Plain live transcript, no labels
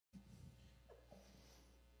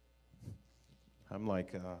I'm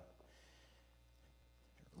like,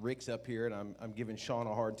 Rick's up here, and I'm giving Sean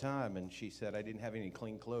a hard time, and she said I didn't have any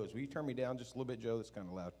clean clothes. Will you turn me down just a little bit, Joe? That's kind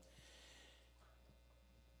of loud.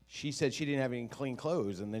 She said she didn't have any clean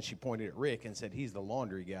clothes, and then she pointed at Rick and said, he's the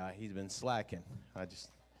laundry guy. He's been slacking.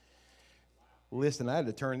 Listen, I had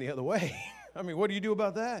to turn the other way. I mean, what do you do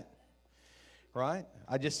about that? Right?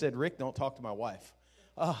 I just said, Rick, don't talk to my wife.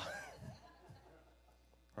 Right?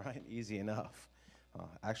 Easy enough.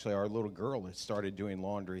 Actually, our little girl has started doing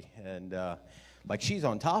laundry, and like she's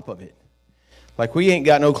on top of it. Like we ain't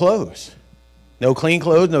got no clothes. No clean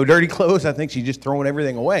clothes, no dirty clothes. I think she's just throwing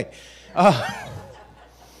everything away.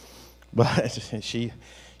 But she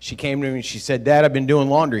came to me and she said, Dad, I've been doing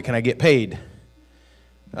laundry. Can I get paid?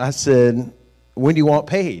 I said, when do you want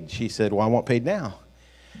paid? She said, well, I want paid now.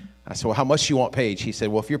 I said, well, how much do you want paid? She said,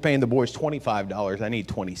 well, if you're paying the boys $25, I need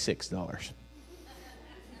 $26.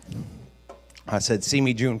 I said, see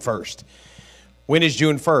me June 1st. When is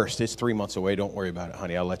June 1st? It's 3 months away. Don't worry about it,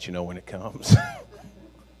 honey. I'll let you know when it comes.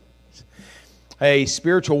 Hey,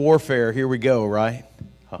 spiritual warfare. Here we go, right?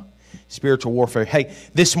 Spiritual warfare. Hey,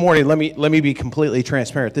 this morning, let me be completely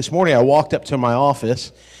transparent. This morning, I walked up to my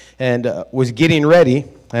office and was getting ready,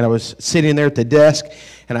 and I was sitting there at the desk,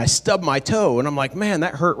 and I stubbed my toe, and I'm like, man,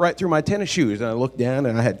 that hurt right through my tennis shoes. And I looked down,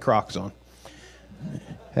 and I had Crocs on.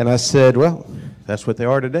 And I said, well, that's what they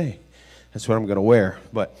are today. That's what I'm going to wear.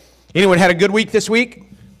 But anyone had a good week this week?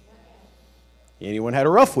 Anyone had a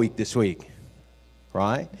rough week this week?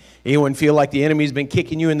 Right? Anyone feel like the enemy's been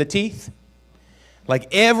kicking you in the teeth?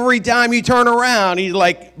 Like every time you turn around, he's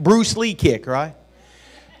like Bruce Lee kick, right?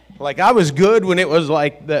 Like I was good when it was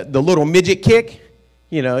like the little midget kick.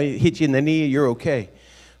 You know, he hit you in the knee, you're okay.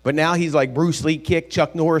 But now he's like Bruce Lee kick,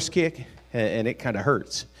 Chuck Norris kick, and it kind of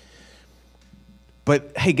hurts.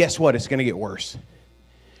 But hey, guess what? It's going to get worse.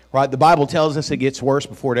 Right? The Bible tells us it gets worse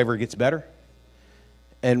before it ever gets better.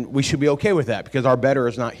 And we should be okay with that because our better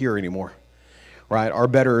is not here anymore. Right? Our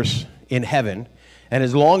better is in heaven. And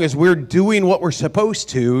as long as we're doing what we're supposed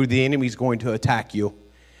to, the enemy's going to attack you.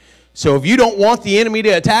 So if you don't want the enemy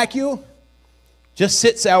to attack you, just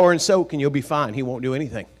sit, sour, and soak, and you'll be fine. He won't do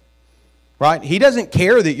anything. Right? He doesn't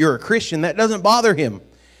care that you're a Christian. That doesn't bother him.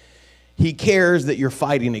 He cares that you're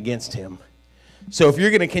fighting against him. So if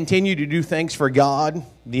you're going to continue to do things for God,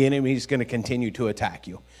 the enemy's going to continue to attack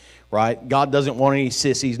you. Right? God doesn't want any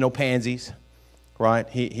sissies, no pansies. Right?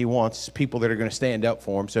 He wants people that are going to stand up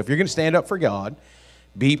for him. So if you're going to stand up for God,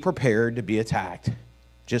 be prepared to be attacked.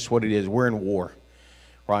 Just what it is. We're in war.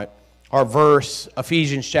 Right? Our verse,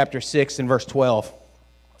 Ephesians chapter 6 and verse 12.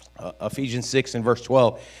 Ephesians 6 and verse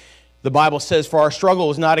 12. The Bible says, for our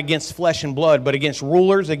struggle is not against flesh and blood, but against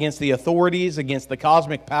rulers, against the authorities, against the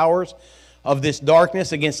cosmic powers of this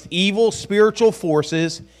darkness, against evil spiritual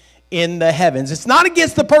forces in the heavens. It's not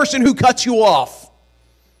against the person who cuts you off.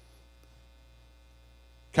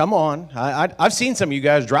 Come on. I've seen some of you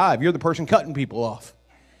guys drive. You're the person cutting people off.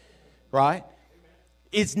 Right?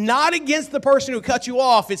 It's not against the person who cuts you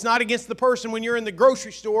off. It's not against the person when you're in the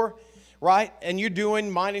grocery store, right? And you're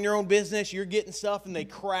minding your own business. You're getting stuff and they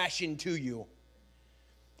crash into you.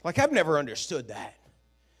 Like, I've never understood that.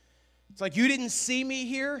 It's like you didn't see me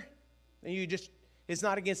here. And it's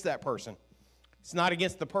not against that person. It's not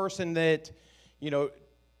against the person that,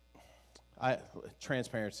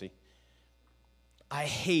 transparency. I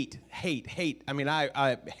hate. I mean,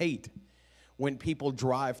 I hate when people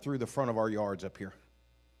drive through the front of our yards up here.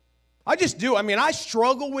 I just do. I mean, I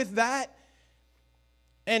struggle with that.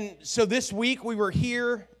 And so this week we were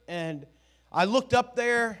here, and I looked up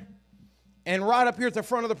there, and right up here at the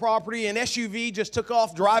front of the property, an SUV just took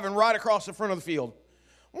off driving right across the front of the field.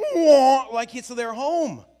 Like it's their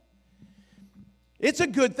home. It's a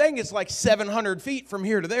good thing it's like 700 feet from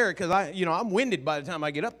here to there because I'm winded by the time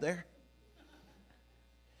I get up there.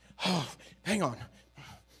 Oh, hang on.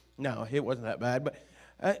 No, it wasn't that bad. But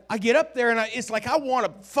I get up there, and it's like I want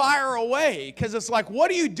to fire away because it's like,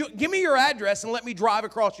 what do you do? Give me your address and let me drive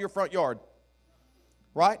across your front yard.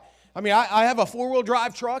 Right? I mean, I have a four-wheel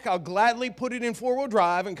drive truck. I'll gladly put it in four-wheel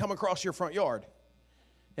drive and come across your front yard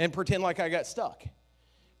and pretend like I got stuck.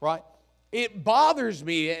 Right? It bothers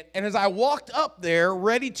me. And as I walked up there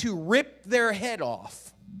ready to rip their head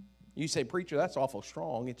off, you say, preacher, that's awful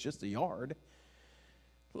strong. It's just a yard.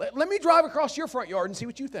 Let me drive across your front yard and see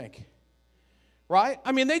what you think. Right?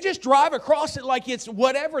 I mean, they just drive across it like it's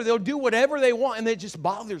whatever. They'll do whatever they want, and it just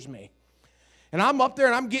bothers me. And I'm up there,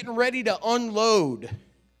 and I'm getting ready to unload.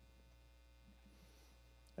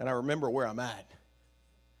 And I remember where I'm at.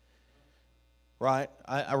 Right?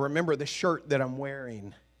 I remember the shirt that I'm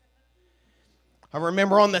wearing. I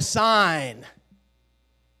remember on the sign,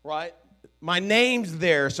 right? my name's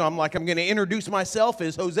there, so I'm like, I'm going to introduce myself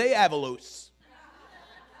as Jose Avalos.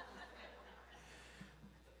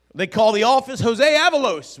 They call the office Jose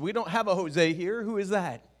Avalos. We don't have a Jose here. Who is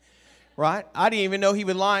that? Right? I didn't even know he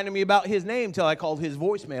was lying to me about his name until I called his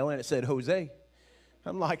voicemail and it said Jose.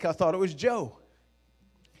 I'm like, I thought it was Joe.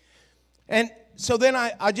 And so then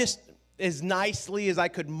I just, as nicely as I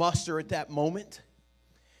could muster at that moment,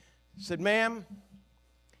 said, ma'am,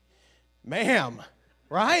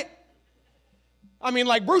 right? I mean,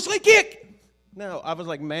 like Bruce Lee kick. No, I was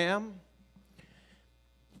like, ma'am,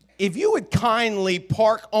 if you would kindly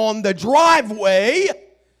park on the driveway.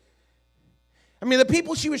 I mean, the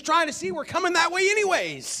people she was trying to see were coming that way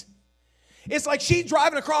anyways. It's like she's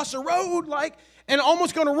driving across the road and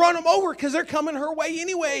almost going to run them over because they're coming her way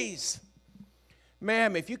anyways.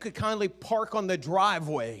 Ma'am, if you could kindly park on the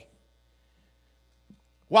driveway.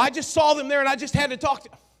 Well, I just saw them there and I just had to talk to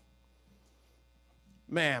them.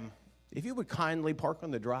 Ma'am, if you would kindly park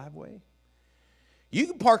on the driveway. You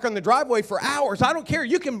can park on the driveway for hours. I don't care.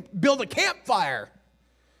 You can build a campfire.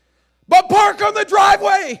 But park on the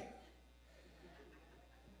driveway.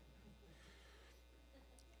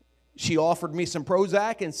 She offered me some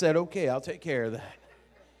Prozac and said, okay, I'll take care of that.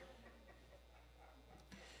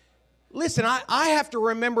 Listen, I have to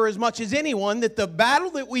remember as much as anyone that the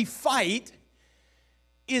battle that we fight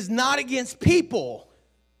is not against people.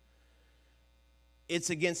 It's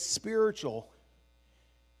against spiritual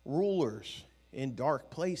rulers in dark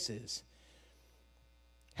places.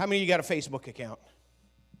 How many of you got a Facebook account?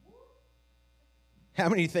 How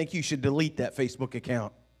many of you think you should delete that Facebook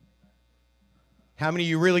account? How many of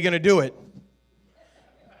you really going to do it?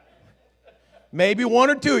 Maybe one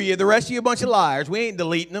or two of you. The rest of you a bunch of liars. We ain't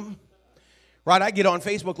deleting them. Right, I get on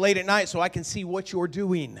Facebook late at night so I can see what you're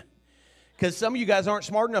doing. Because some of you guys aren't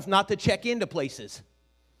smart enough not to check into places.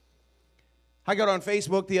 I got on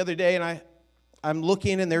Facebook the other day and I'm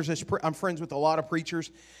looking and there's this, I'm friends with a lot of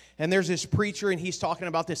preachers. And there's this preacher and he's talking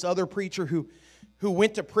about this other preacher who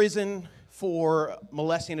went to prison for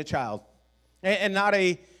molesting a child. And not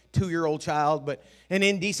a 2-year-old child, but an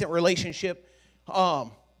indecent relationship.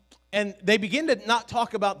 And they begin to not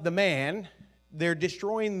talk about the man. They're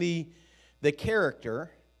destroying the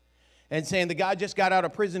character and saying the guy just got out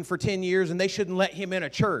of prison for 10 years and they shouldn't let him in a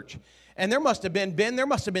church. And there must have been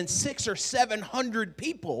 600 or 700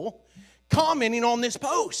 people commenting on this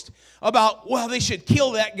post about, well, they should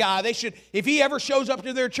kill that guy. They should, if he ever shows up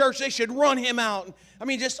to their church, they should run him out. I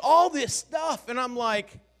mean, just all this stuff. And I'm like,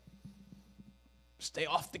 stay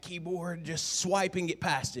off the keyboard, just swipe and get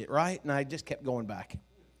past it, right? And I just kept going back.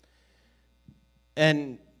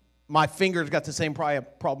 And my fingers got the same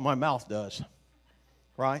problem my mouth does,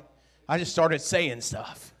 right? I just started saying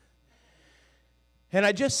stuff. And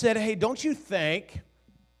I just said, hey, don't you think,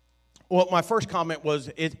 well, my first comment was,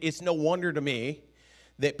 it's no wonder to me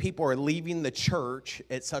that people are leaving the church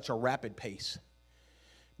at such a rapid pace.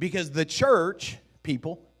 Because the church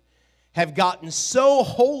people have gotten so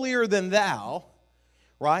holier than thou,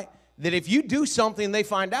 right, that if you do something they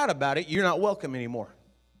find out about it, you're not welcome anymore.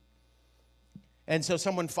 And so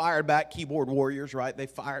someone fired back, keyboard warriors, right? They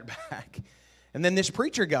fired back. And then this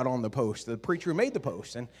preacher got on the post, the preacher who made the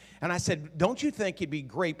post. And I said, don't you think it'd be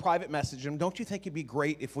great, private message him, don't you think it'd be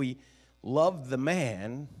great if we loved the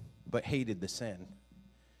man but hated the sin?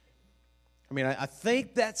 I mean, I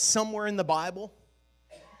think that's somewhere in the Bible.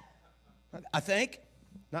 I think.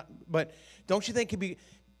 But don't you think it'd be,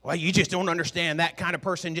 well, you just don't understand. That kind of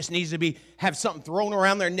person just needs to have something thrown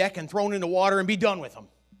around their neck and thrown in the water and be done with them.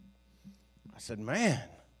 I said, man,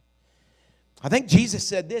 I think Jesus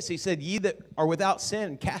said this. He said, ye that are without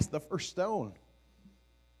sin, cast the first stone.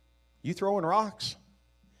 You throwing rocks?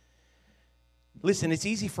 Listen, it's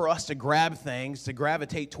easy for us to grab things, to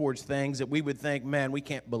gravitate towards things that we would think, man, we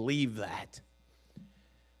can't believe that.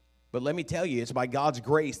 But let me tell you, it's by God's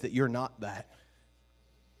grace that you're not that.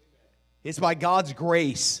 It's by God's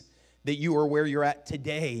grace that you are where you're at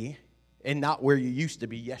today and not where you used to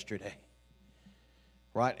be yesterday.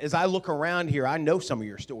 Right? As I look around here, I know some of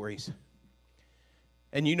your stories.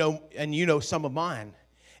 And you know some of mine.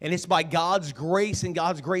 And it's by God's grace and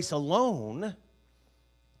God's grace alone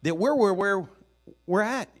that we're where we're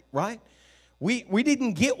at, right? We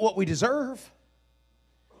didn't get what we deserve.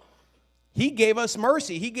 He gave us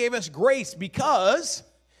mercy. He gave us grace because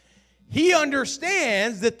He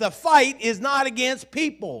understands that the fight is not against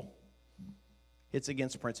people. It's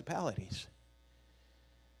against principalities.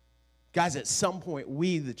 Guys, at some point,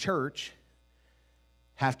 we, the church,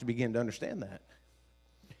 have to begin to understand that.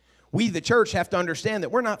 We, the church, have to understand that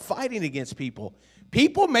we're not fighting against people.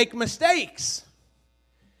 People make mistakes.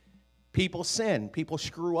 People sin. People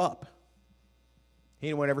screw up.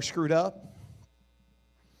 Anyone ever screwed up?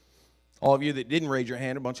 All of you that didn't raise your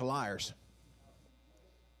hand, a bunch of liars.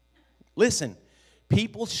 Listen,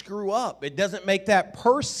 people screw up. It doesn't make that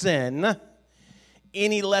person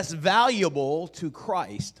any less valuable to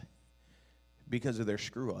Christ because of their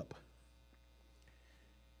screw up.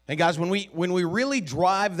 And guys, when we really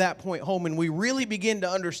drive that point home and we really begin to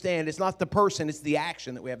understand it's not the person, it's the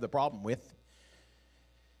action that we have the problem with,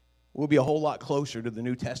 we'll be a whole lot closer to the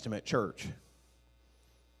New Testament church.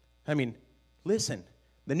 I mean, listen,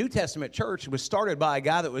 the New Testament church was started by a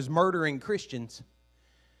guy that was murdering Christians.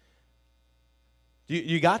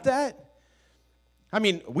 You got that? I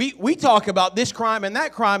mean, we talk about this crime and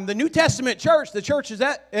that crime. The New Testament church, the church is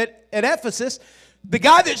at Ephesus, the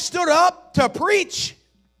guy that stood up to preach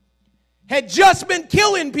had just been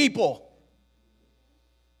killing people.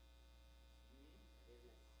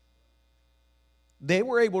 They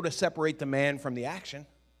were able to separate the man from the action.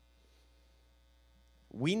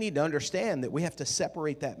 We need to understand that we have to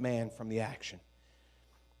separate that man from the action.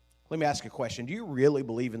 Let me ask you a question. Do you really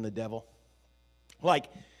believe in the devil? Like,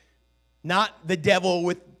 not the devil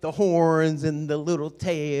with the horns and the little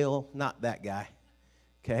tail. Not that guy.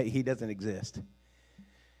 Okay? He doesn't exist.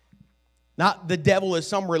 Not the devil as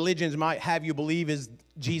some religions might have you believe is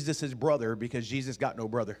Jesus' brother, because Jesus got no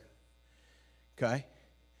brother. Okay?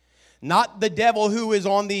 Not the devil who is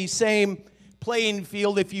on the same playing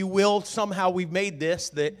field, if you will. Somehow we've made this,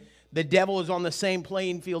 that the devil is on the same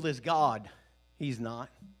playing field as God. He's not.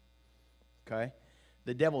 Okay?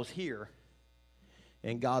 The devil's here,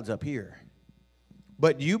 and God's up here.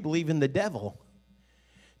 But do you believe in the devil?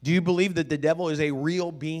 Do you believe that the devil is a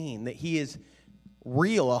real being, that he is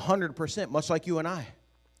real 100%, much like you and I?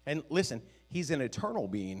 And listen, he's an eternal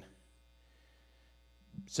being.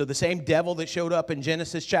 So the same devil that showed up in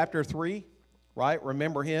Genesis chapter 3, right?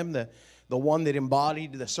 Remember him, the one that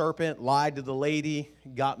embodied the serpent, lied to the lady,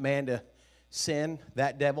 got man to sin,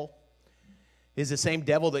 that devil is the same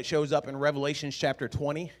devil that shows up in Revelation chapter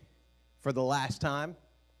 20 for the last time.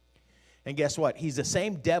 And guess what? He's the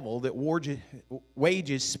same devil that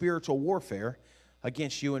wages spiritual warfare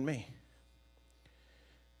against you and me.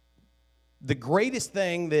 The greatest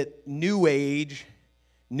thing that New Age,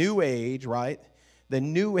 right? The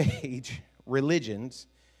New Age religions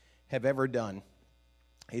have ever done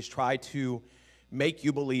is try to make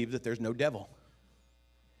you believe that there's no devil.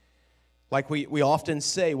 Like we often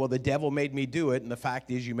say, well, the devil made me do it, and the fact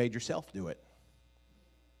is you made yourself do it.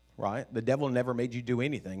 Right? The devil never made you do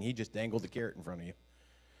anything. He just dangled the carrot in front of you.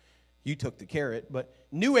 You took the carrot. But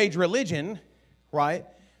New Age religion, right?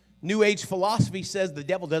 New Age philosophy says the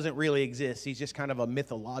devil doesn't really exist. He's just kind of a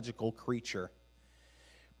mythological creature.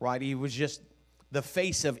 Right? He was just the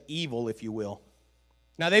face of evil, if you will.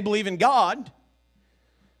 Now, they believe in God,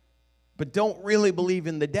 but don't really believe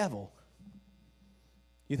in the devil.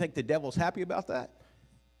 You think the devil's happy about that?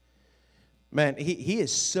 Man, he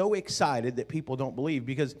is so excited that people don't believe,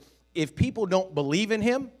 because if people don't believe in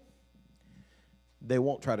him, they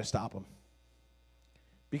won't try to stop him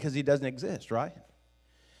because he doesn't exist, right?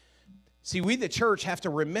 See, we the church have to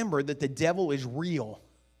remember that the devil is real.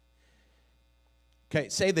 Okay,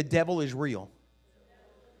 say the devil is real.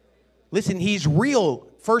 Listen, he's real.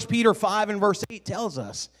 1 Peter 5 and verse 8 tells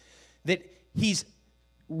us that he's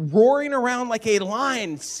roaring around like a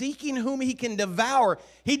lion, seeking whom he can devour.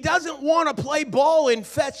 He doesn't want to play ball and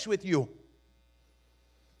fetch with you.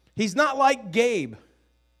 He's not like Gabe,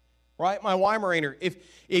 right? My Weimaraner.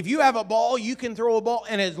 If you have a ball, you can throw a ball,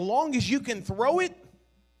 and as long as you can throw it,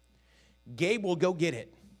 Gabe will go get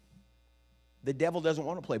it. The devil doesn't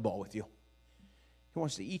want to play ball with you. He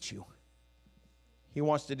wants to eat you. He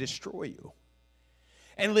wants to destroy you.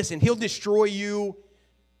 And listen, he'll destroy you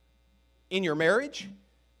in your marriage.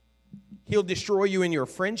 He'll destroy you in your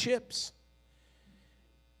friendships.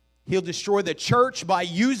 He'll destroy the church by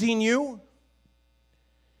using you.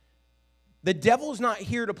 The devil's not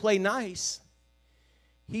here to play nice.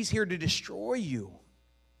 He's here to destroy you.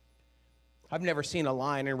 I've never seen a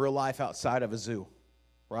lion in real life outside of a zoo.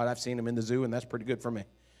 Right? I've seen him in the zoo, and that's pretty good for me.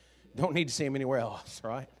 Don't need to see him anywhere else,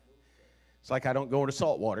 right? It's like I don't go into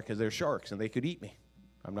salt water because there's sharks and they could eat me.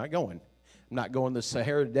 I'm not going. I'm not going to the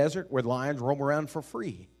Sahara Desert where lions roam around for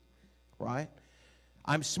free. Right?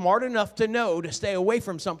 I'm smart enough to know to stay away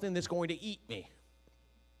from something that's going to eat me.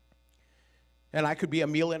 And I could be a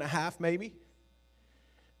meal and a half, maybe.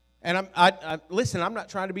 And listen, I'm not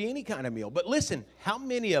trying to be any kind of meal. But listen, how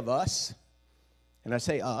many of us, and I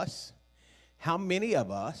say us, how many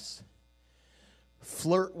of us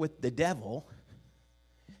flirt with the devil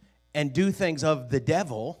and do things of the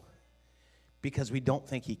devil because we don't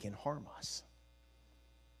think he can harm us?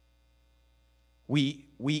 We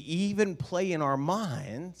even play in our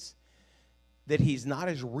minds that he's not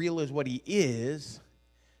as real as what he is,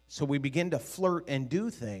 so we begin to flirt and do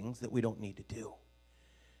things that we don't need to do.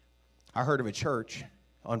 I heard of a church,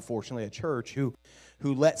 unfortunately, a church who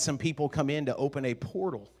let some people come in to open a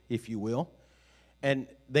portal, if you will, and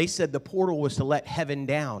they said the portal was to let heaven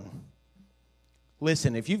down.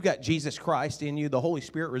 Listen, if you've got Jesus Christ in you, the Holy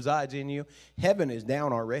Spirit resides in you, heaven is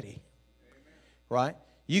down already. Amen. Right?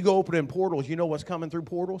 You go opening portals, you know what's coming through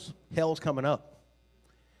portals? Hell's coming up.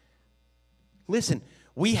 Listen,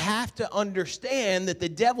 we have to understand that the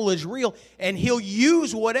devil is real, and he'll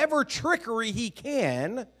use whatever trickery he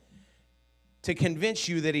can to convince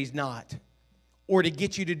you that he's not, or to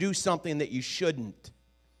get you to do something that you shouldn't.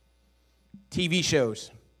 TV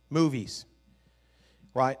shows, movies,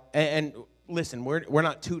 right? And listen, we're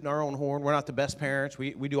not tooting our own horn. We're not the best parents.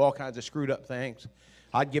 We do all kinds of screwed up things.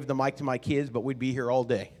 I'd give the mic to my kids, but we'd be here all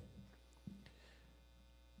day.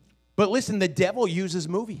 But listen, the devil uses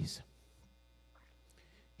movies.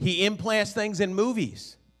 He implants things in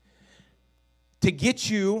movies to get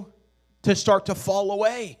you to start to fall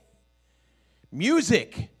away.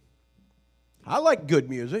 Music. I like good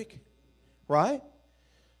music, right?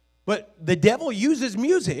 But the devil uses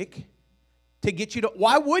music to get you to...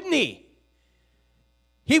 Why wouldn't he?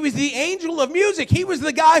 He was the angel of music. He was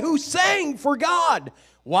the guy who sang for God.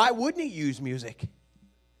 Why wouldn't he use music?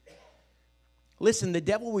 Listen, the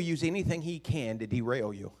devil will use anything he can to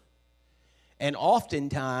derail you. And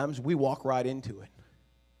oftentimes, we walk right into it.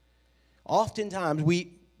 Oftentimes,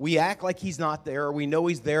 we act like he's not there, or we know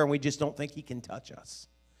he's there, and we just don't think he can touch us.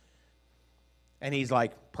 And he's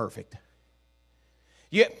like, perfect.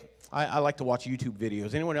 Yeah, I like to watch YouTube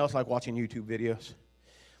videos. Anyone else like watching YouTube videos?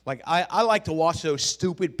 Like, I like to watch those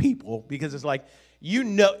stupid people because it's like, you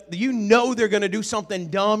know they're going to do something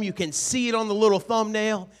dumb. You can see it on the little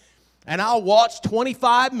thumbnail. And I'll watch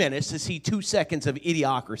 25 minutes to see 2 seconds of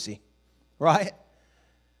idiocracy, right?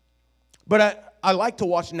 But I like to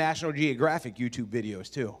watch National Geographic YouTube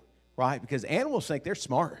videos too, right? Because animals think they're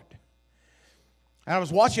smart. And I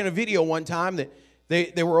was watching a video one time that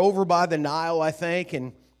they were over by the Nile, I think,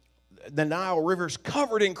 and the Nile River's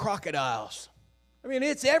covered in crocodiles. I mean,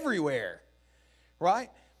 it's everywhere, right?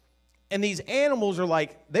 And these animals are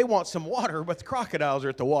like, they want some water, but the crocodiles are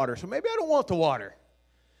at the water, so maybe I don't want the water.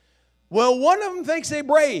 Well, one of them thinks they're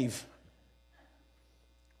brave,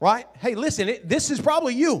 right? Hey, listen, this is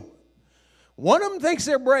probably you. One of them thinks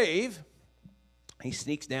they're brave. He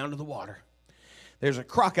sneaks down to the water. There's a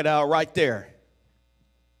crocodile right there.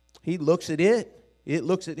 He looks at it. It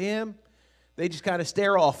looks at him. They just kind of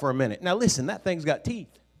stare off for a minute. Now, listen, that thing's got teeth.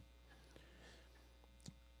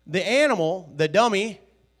 The animal, the dummy,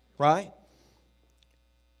 right,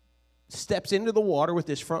 steps into the water with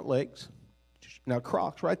his front legs. Now,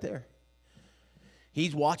 Croc's right there.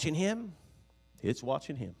 He's watching him. It's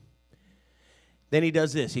watching him. Then he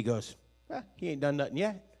does this. He goes, he ain't done nothing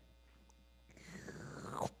yet.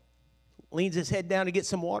 Leans his head down to get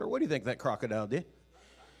some water. What do you think that crocodile did?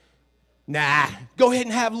 Nah, go ahead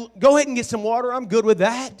and get some water. I'm good with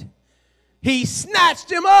that. He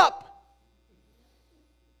snatched him up.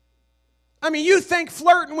 I mean, you think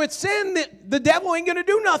flirting with sin, that the devil ain't going to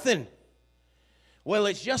do nothing. Well,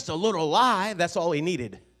 it's just a little lie. That's all he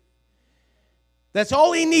needed. That's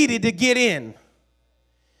all he needed to get in.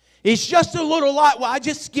 It's just a little lie. Well, I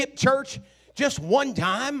just skipped church just one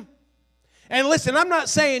time. And listen, I'm not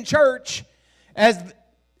saying church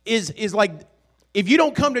is like, if you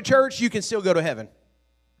don't come to church, you can still go to heaven.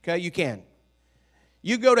 Okay, you can.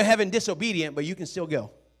 You go to heaven disobedient, but you can still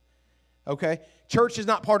go. Okay? Church is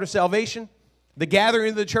not part of salvation. The gathering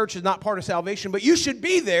of the church is not part of salvation, but you should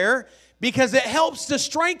be there because it helps to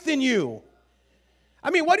strengthen you.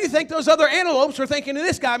 I mean, what do you think those other antelopes were thinking of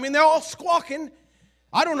this guy? I mean, they're all squawking.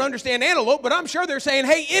 I don't understand antelope, but I'm sure they're saying,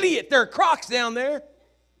 hey, idiot, there are crocs down there.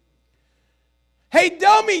 Hey,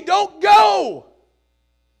 dummy, don't go.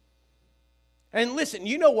 And listen,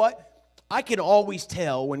 you know what? I can always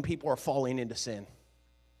tell when people are falling into sin.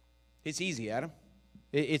 It's easy, Adam.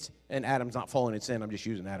 And Adam's not falling into sin. I'm just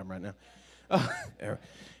using Adam right now.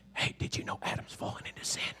 Hey, did you know Adam's falling into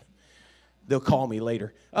sin? They'll call me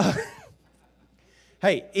later.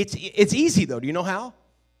 Hey, it's easy, though. Do you know how?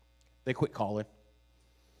 They quit calling.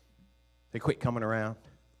 They quit coming around.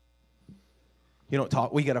 You don't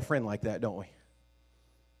talk. We got a friend like that, don't we?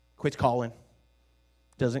 Quits calling.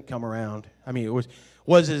 Doesn't come around. I mean, it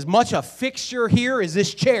was as much a fixture here as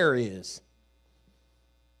this chair is.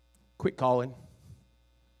 Quit calling.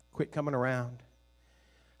 Quit coming around.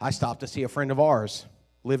 I stopped to see a friend of ours.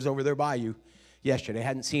 Lives over there by you. Yesterday.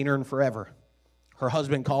 Hadn't seen her in forever. Her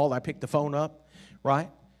husband called. I picked the phone up. Right?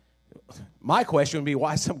 My question would be,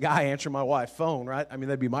 why is some guy answering my wife's phone, right? I mean,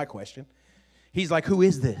 that'd be my question. He's like, who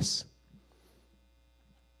is this?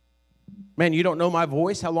 Man, you don't know my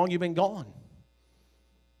voice? How long you been gone?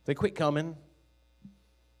 They quit coming.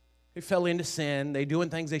 They fell into sin. They doing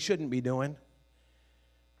things they shouldn't be doing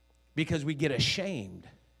because we get ashamed.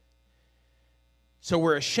 So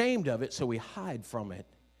we're ashamed of it, so we hide from it.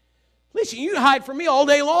 Listen, you can hide from me all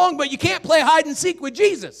day long, but you can't play hide and seek with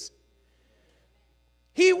Jesus.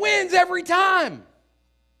 He wins every time.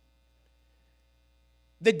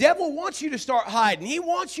 The devil wants you to start hiding. He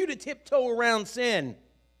wants you to tiptoe around sin.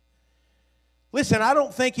 Listen, I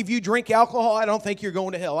don't think if you drink alcohol, I don't think you're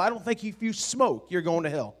going to hell. I don't think if you smoke, you're going to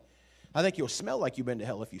hell. I think you'll smell like you've been to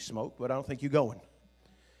hell if you smoke, but I don't think you're going.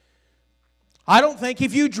 I don't think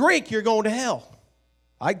if you drink, you're going to hell.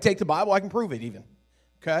 I can take the Bible, I can prove it even.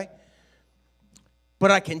 Okay?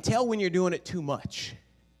 But I can tell when you're doing it too much.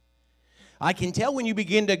 I can tell when you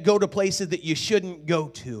begin to go to places that you shouldn't go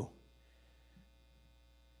to.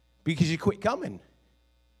 Because you quit coming.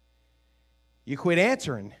 You quit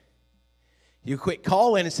answering. You quit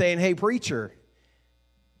calling and saying, hey, preacher.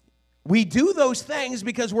 We do those things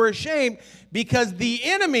because we're ashamed, because the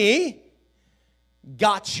enemy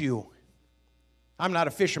got you. I'm not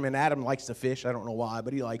a fisherman. Adam likes to fish. I don't know why,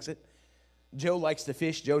 but he likes it. Joe likes to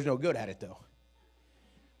fish. Joe's no good at it, though.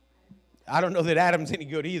 I don't know that Adam's any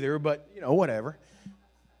good either, but, whatever.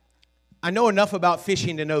 I know enough about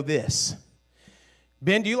fishing to know this.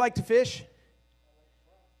 Ben, do you like to fish?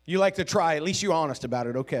 You like to try. At least you're honest about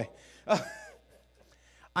it. Okay.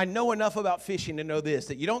 I know enough about fishing to know this,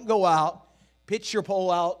 that you don't go out, pitch your pole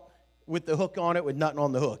out with the hook on it with nothing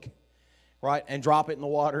on the hook, right, and drop it in the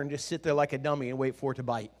water and just sit there like a dummy and wait for it to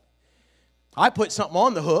bite. I put something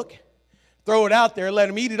on the hook, throw it out there, let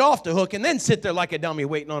him eat it off the hook, and then sit there like a dummy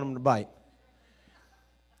waiting on him to bite.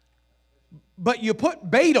 But you put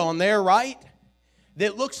bait on there, right,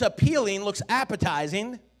 that looks appealing, looks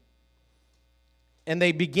appetizing, and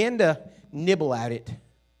they begin to nibble at it.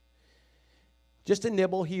 Just a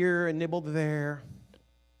nibble here, a nibble there.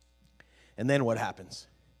 And then what happens?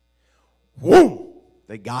 Whoom!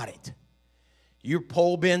 They got it. Your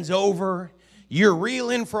pole bends over. You're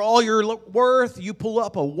reeling for all your worth. You pull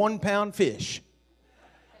up a 1-pound fish.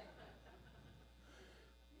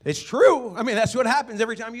 It's true. I mean, that's what happens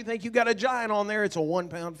every time you think you got a giant on there. It's a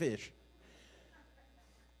 1-pound fish.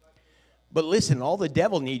 But listen, all the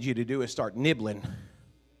devil needs you to do is start nibbling.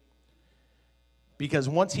 Because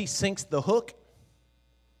once he sinks the hook,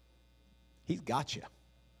 he's got you.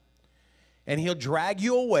 And he'll drag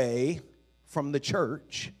you away from the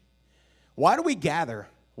church. Why do we gather?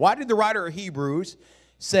 Why did the writer of Hebrews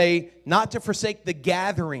say not to forsake the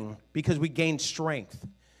gathering? Because we gain strength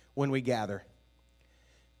when we gather.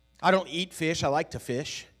 I don't eat fish. I like to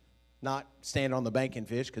fish. Not stand on the bank and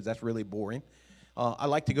fish because that's really boring. I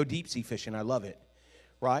like to go deep sea fishing. I love it.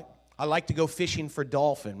 Right? I like to go fishing for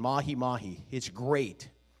dolphin, mahi-mahi. It's great.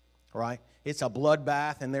 Right? It's a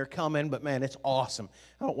bloodbath, and they're coming, but, man, it's awesome.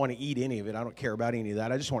 I don't want to eat any of it. I don't care about any of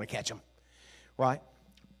that. I just want to catch them, right?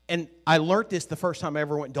 And I learned this the first time I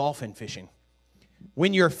ever went dolphin fishing.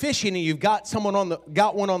 When you're fishing and you've got one on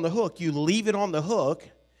the hook, you leave it on the hook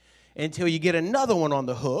until you get another one on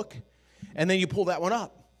the hook, and then you pull that one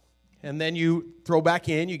up. And then you throw back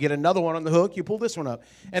in, you get another one on the hook, you pull this one up.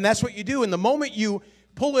 And that's what you do. And the moment you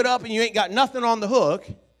pull it up and you ain't got nothing on the hook,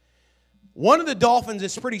 one of the dolphins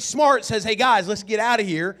is pretty smart, says, hey, guys, let's get out of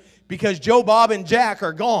here because Joe, Bob, and Jack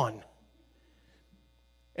are gone.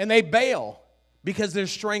 And they bail because there's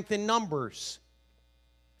strength in numbers.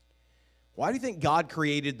 Why do you think God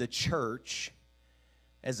created the church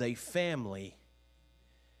as a family?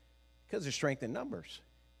 Because there's strength in numbers.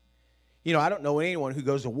 I don't know anyone who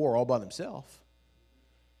goes to war all by themselves.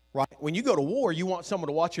 Right? When you go to war, you want someone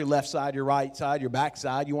to watch your left side, your right side, your back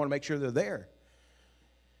side. You want to make sure they're there.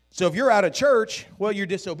 So if you're out of church, well, you're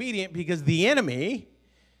disobedient because the enemy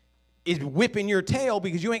is whipping your tail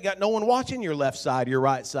because you ain't got no one watching your left side, your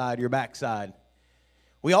right side, your back side.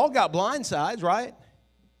 We all got blind sides, right?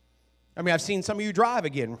 I mean, I've seen some of you drive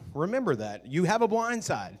again. Remember that. You have a blind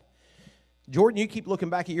side. Jordan, you keep looking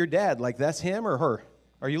back at your dad like that's him or her.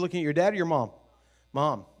 Are you looking at your dad or your mom?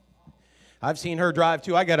 Mom. I've seen her drive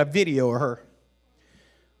too. I got a video of her.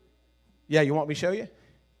 Yeah, you want me to show you?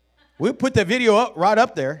 We'll put the video up right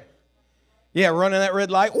up there. Yeah, running that red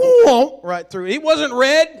light. Whoa, right through. It wasn't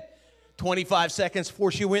red 25 seconds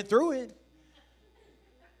before she went through it.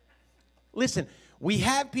 Listen, we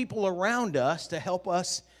have people around us to help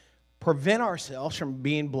us prevent ourselves from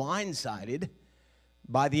being blindsided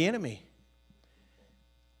by the enemy.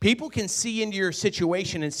 People can see into your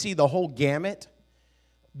situation and see the whole gamut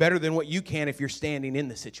better than what you can if you're standing in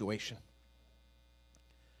the situation.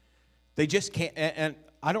 They just can't, and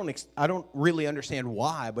I don't really understand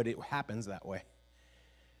why, but it happens that way.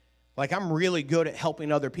 Like, I'm really good at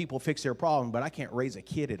helping other people fix their problem, but I can't raise a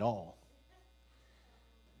kid at all.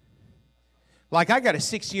 Like, I got a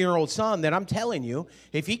 16-year-old son that I'm telling you,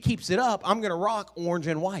 if he keeps it up, I'm going to rock orange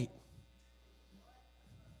and white.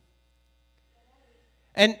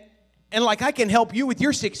 And like, I can help you with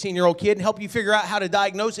your 16-year-old kid and help you figure out how to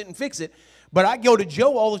diagnose it and fix it. But I go to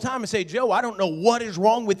Joe all the time and say, Joe, I don't know what is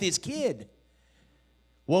wrong with this kid.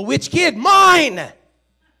 Well, which kid? Mine.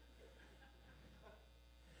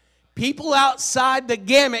 People outside the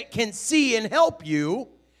gamut can see and help you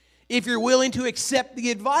if you're willing to accept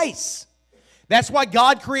the advice. That's why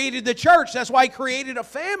God created the church. That's why He created a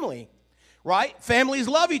family, right? Families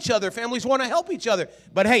love each other. Families want to help each other.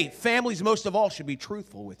 But hey, families most of all should be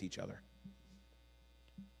truthful with each other.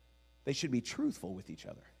 They should be truthful with each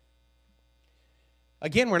other.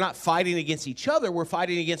 Again, we're not fighting against each other. We're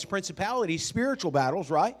fighting against principalities, spiritual battles,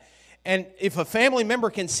 right? And if a family member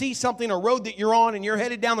can see something, a road that you're on, and you're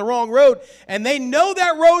headed down the wrong road, and they know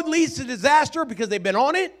that road leads to disaster because they've been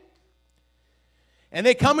on it, and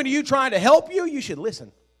they come to you trying to help you, you should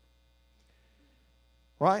listen.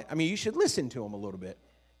 Right? I mean, you should listen to them a little bit.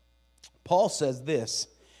 Paul says this.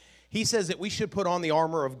 He says that we should put on the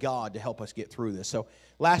armor of God to help us get through this. So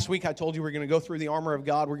last week I told you we're going to go through the armor of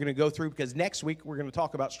God. We're going to go through because next week we're going to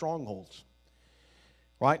talk about strongholds.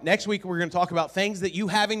 Right? Next week we're going to talk about things that you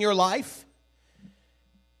have in your life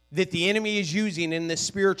that the enemy is using in this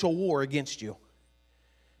spiritual war against you.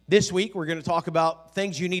 This week we're going to talk about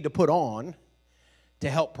things you need to put on to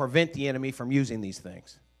help prevent the enemy from using these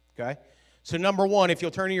things. Okay? So number one, if you'll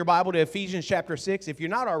turn in your Bible to Ephesians chapter 6, if you're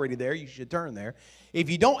not already there, you should turn there. If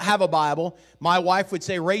you don't have a Bible, my wife would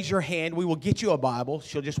say, raise your hand. We will get you a Bible.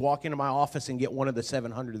 She'll just walk into my office and get one of the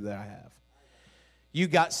 700 that I have. You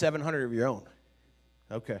got 700 of your own.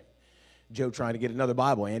 Okay. Joe trying to get another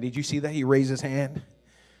Bible. Andy, did you see that? He raised his hand.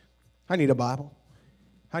 I need a Bible.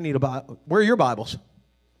 I need a Bible. Where are your Bibles?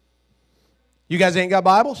 You guys ain't got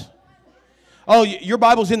Bibles? Oh, your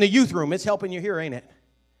Bible's in the youth room. It's helping you here, ain't it?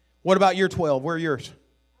 What about your 12? Where are yours?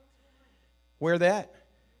 Where that?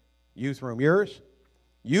 Youth room. Yours?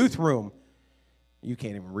 Youth room. You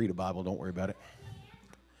can't even read a Bible. Don't worry about it.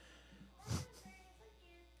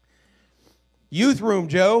 Youth room,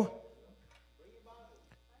 Joe.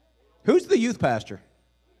 Who's the youth pastor?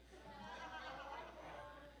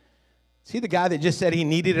 See the guy that just said he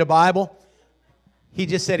needed a Bible? He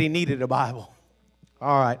just said he needed a Bible.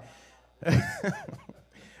 All right.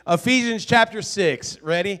 Ephesians chapter 6.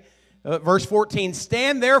 Ready? Verse 14.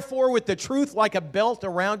 Stand therefore with the truth like a belt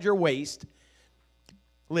around your waist.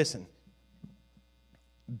 Listen.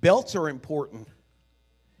 Belts are important.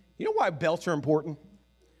 You know why belts are important?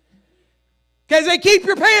 Because they keep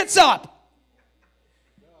your pants up.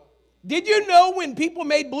 Did you know when people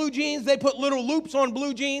made blue jeans, they put little loops on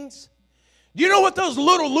blue jeans? Do you know what those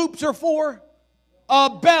little loops are for? A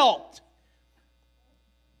belt.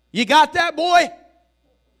 You got that, boy?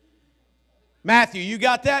 Matthew, you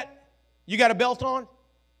got that? You got a belt on?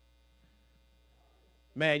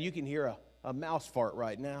 Man, you can hear a mouse fart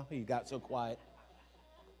right now. He got so quiet.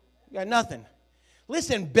 You got nothing.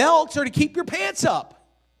 Listen, belts are to keep your pants up.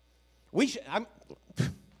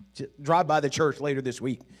 Drive by the church later this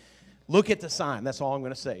week. Look at the sign. That's all I'm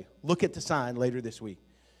going to say. Look at the sign later this week.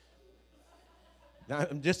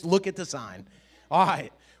 Just look at the sign. All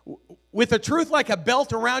right. With the truth like a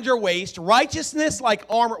belt around your waist, righteousness like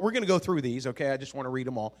armor. We're going to go through these, okay? I just want to read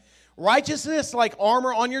them all. Righteousness like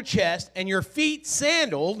armor on your chest, and your feet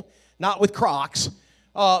sandaled, not with Crocs,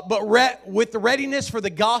 but with the readiness for the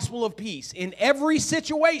gospel of peace. In every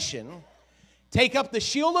situation, take up the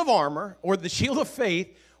shield of armor, or the shield of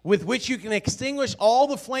faith, with which you can extinguish all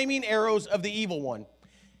the flaming arrows of the evil one.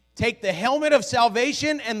 Take the helmet of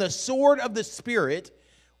salvation and the sword of the Spirit,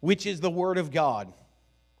 which is the word of God.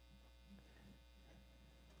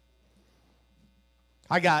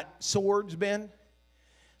 I got swords, Ben.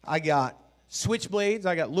 I got switchblades.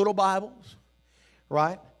 I got little Bibles,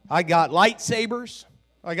 right? I got lightsabers.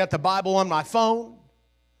 I got the Bible on my phone.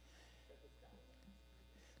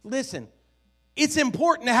 Listen, it's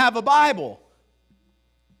important to have a Bible.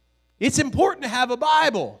 It's important to have a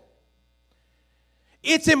Bible.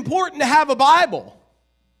 It's important to have a Bible.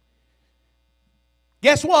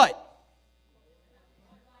 Guess what?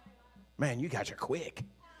 Man, you guys are quick.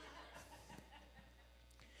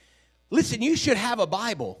 Listen, you should have a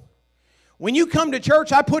Bible. When you come to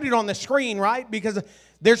church, I put it on the screen, right? Because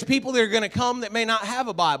there's people that are going to come that may not have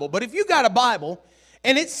a Bible. But if you got a Bible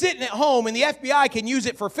and it's sitting at home, and the FBI can use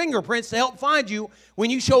it for fingerprints to help find you when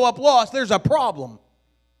you show up lost, there's a problem.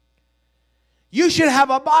 You should have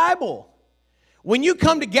a Bible. When you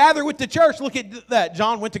come to gather with the church, look at that.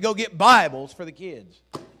 John went to go get Bibles for the kids.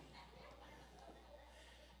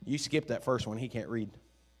 You skipped that first one. He can't read.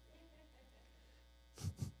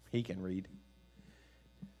 He can read.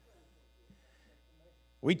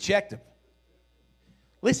 We checked him.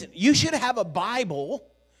 Listen, you should have a Bible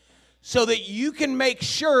so that you can make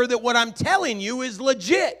sure that what I'm telling you is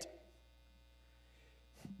legit.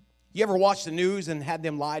 You ever watch the news and had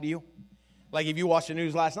them lie to you? Like if you watched the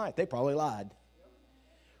news last night, they probably lied.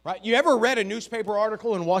 Right? You ever read a newspaper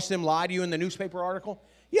article and watched them lie to you in the newspaper article?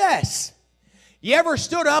 Yes. You ever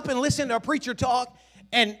stood up and listened to a preacher talk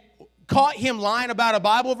and caught him lying about a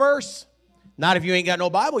Bible verse? Not if you ain't got no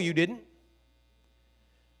Bible, you didn't.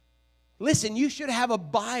 Listen, you should have a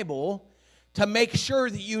Bible to make sure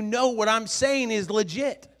that you know what I'm saying is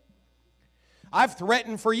legit. I've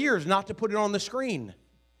threatened for years not to put it on the screen.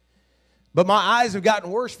 But my eyes have gotten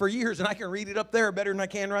worse for years, and I can read it up there better than I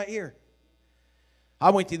can right here. I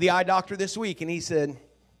went to the eye doctor this week, and he said,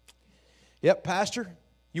 "Yep, Pastor,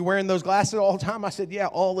 you wearing those glasses all the time?" I said, "Yeah,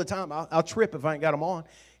 all the time. I'll trip if I ain't got them on."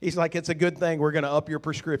 He's like, "It's a good thing we're going to up your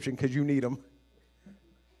prescription because you need them."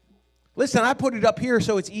 Listen, I put it up here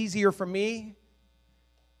so it's easier for me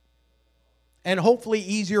and hopefully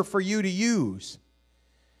easier for you to use.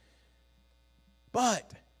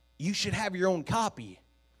 But you should have your own copy.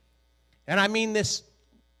 And I mean this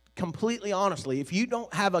completely honestly. If you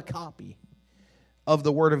don't have a copy of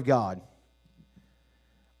the Word of God,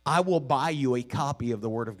 I will buy you a copy of the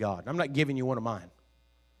Word of God. I'm not giving you one of mine.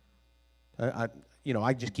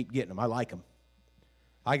 I just keep getting them. I like them.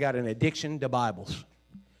 I got an addiction to Bibles.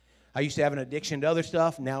 I used to have an addiction to other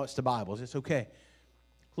stuff. Now it's to Bibles. It's okay.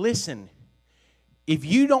 Listen, if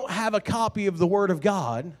you don't have a copy of the Word of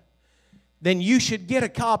God, then you should get a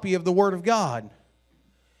copy of the Word of God.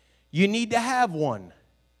 You need to have one.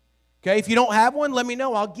 Okay, if you don't have one, let me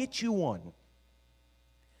know. I'll get you one.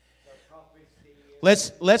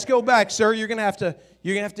 Let's go back, sir. You're gonna have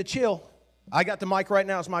to chill. I got the mic right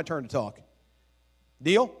now. It's my turn to talk.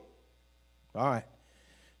 Deal? All right.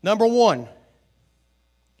 Number one,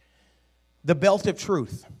 the belt of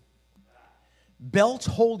truth. Belts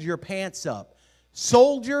hold your pants up.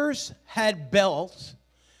 Soldiers had belts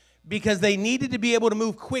because they needed to be able to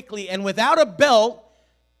move quickly, and without a belt,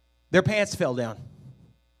 their pants fell down.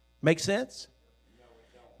 Make sense?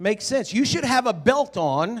 Makes sense. You should have a belt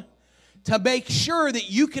on to make sure that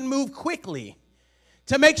you can move quickly,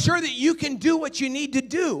 to make sure that you can do what you need to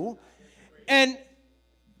do. And,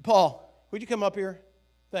 Paul, would you come up here?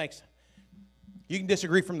 Thanks. You can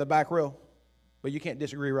disagree from the back row, but you can't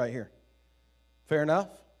disagree right here. Fair enough?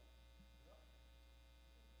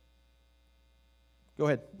 Go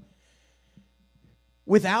ahead.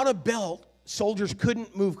 Without a belt, soldiers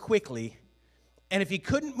couldn't move quickly. And if he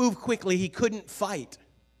couldn't move quickly, he couldn't fight.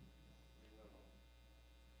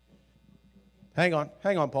 Hang on,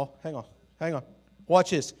 Paul. Hang on. Watch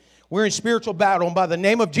this. We're in spiritual battle, and by the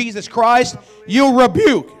name of Jesus Christ, you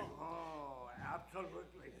rebuke.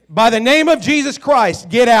 By the name of Jesus Christ,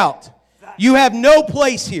 get out. You have no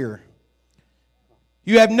place here.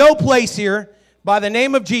 You have no place here. By the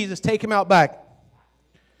name of Jesus, take him out back.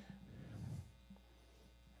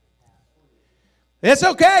 It's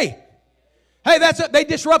okay. Hey, they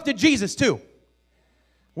disrupted Jesus too.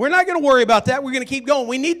 We're not going to worry about that. We're going to keep going.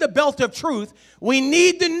 We need the belt of truth. We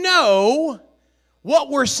need to know what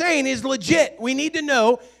we're saying is legit. We need to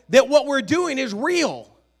know that what we're doing is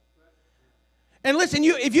real. And listen,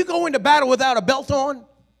 if you go into battle without a belt on,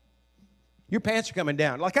 your pants are coming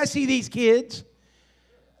down. Like I see these kids.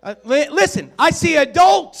 Listen, I see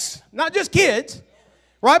adults, not just kids,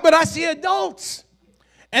 right? But I see adults.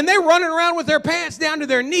 And they're running around with their pants down to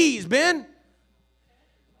their knees, Ben.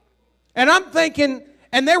 And I'm thinking,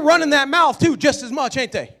 and they're running that mouth too just as much,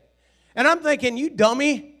 ain't they? And I'm thinking, you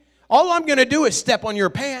dummy, all I'm going to do is step on your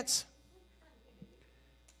pants.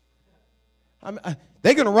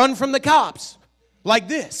 They're going to run from the cops like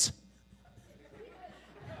this.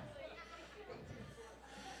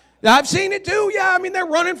 Now, I've seen it too. Yeah, I mean, they're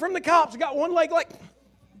running from the cops. Got one leg like,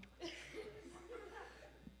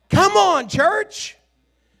 come on, church.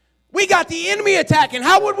 We got the enemy attacking.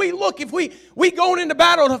 How would we look if we going into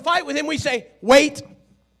battle to fight with him? We say, wait.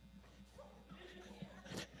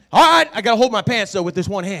 All right, I got to hold my pants, though, with this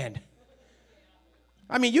one hand.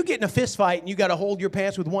 I mean, you get in a fist fight and you got to hold your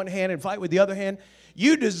pants with one hand and fight with the other hand.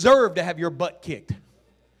 You deserve to have your butt kicked.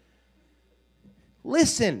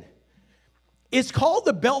 Listen, it's called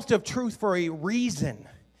the belt of truth for a reason.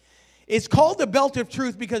 It's called the belt of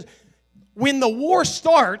truth because when the war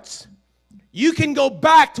starts, you can go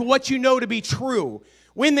back to what you know to be true.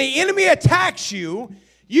 When the enemy attacks you,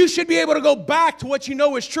 you should be able to go back to what you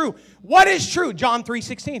know is true. What is true? John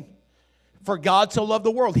 3:16. For God so loved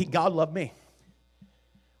the world, God loved me.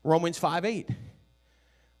 Romans 5:8.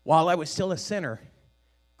 While I was still a sinner,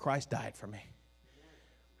 Christ died for me.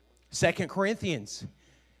 2 Corinthians.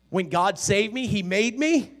 When God saved me, He made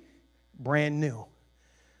me brand new.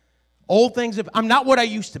 Old things, I'm not what I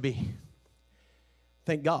used to be.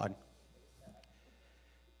 Thank God.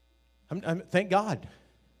 Thank God.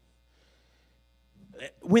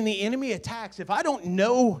 When the enemy attacks, if I don't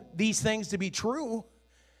know these things to be true,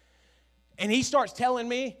 and he starts telling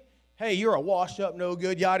me, hey, you're a washed up, no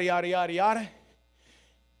good, yada, yada, yada, yada,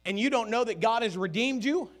 and you don't know that God has redeemed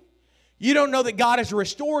you, you don't know that God has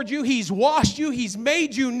restored you, He's washed you, He's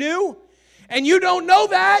made you new, and you don't know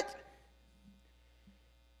that,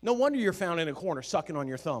 no wonder you're found in a corner sucking on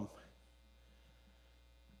your thumb.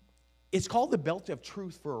 It's called the belt of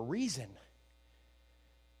truth for a reason.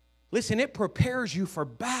 Listen, it prepares you for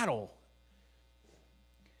battle.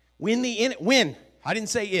 When, I didn't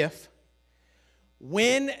say if,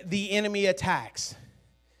 when the enemy attacks.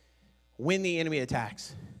 When the enemy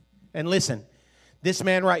attacks. And listen, this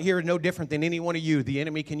man right here is no different than any one of you. The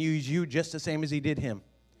enemy can use you just the same as he did him.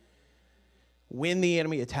 When the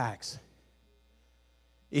enemy attacks.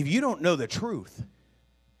 If you don't know the truth,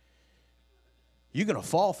 you're going to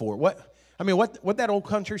fall for it. What that old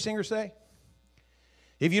country singer say?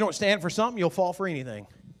 If you don't stand for something, you'll fall for anything.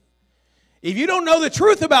 If you don't know the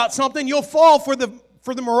truth about something, you'll fall for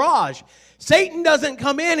the mirage. Satan doesn't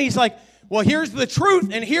come in. He's like, well, here's the truth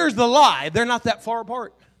and here's the lie. They're not that far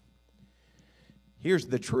apart. Here's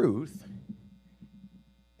the truth.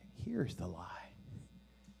 Here's the lie.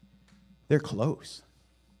 They're close.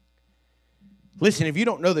 Listen, if you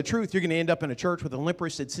don't know the truth, you're going to end up in a church with a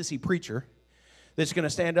limp-wristed sissy preacher that's going to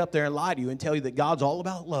stand up there and lie to you and tell you that God's all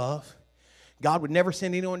about love. God would never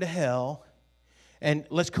send anyone to hell. And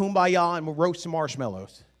let's kumbaya and we'll roast some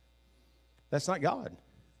marshmallows. That's not God.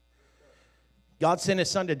 God sent His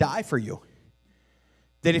Son to die for you.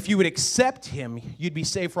 That if you would accept Him, you'd be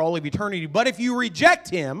saved for all of eternity. But if you reject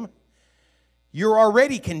Him, you're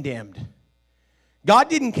already condemned. God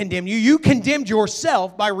didn't condemn you. You condemned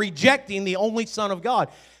yourself by rejecting the only Son of God.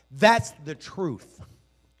 That's the truth.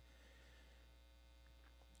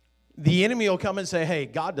 The enemy will come and say, hey,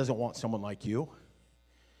 God doesn't want someone like you.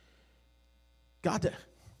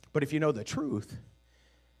 But if you know the truth,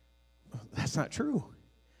 that's not true.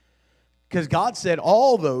 Because God said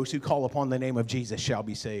all those who call upon the name of Jesus shall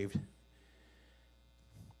be saved.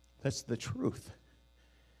 That's the truth.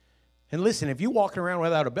 And listen, if you're walking around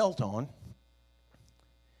without a belt on,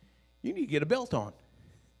 you need to get a belt on.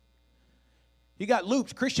 You got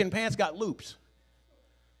loops. Christian pants got loops.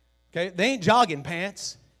 Okay? They ain't jogging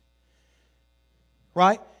pants.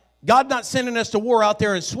 Right? God's not sending us to war out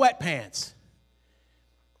there in sweatpants.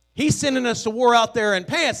 He's sending us to war out there in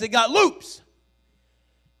pants that got loops.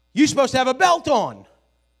 You're supposed to have a belt on.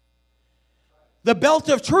 The belt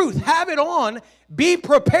of truth. Have it on. Be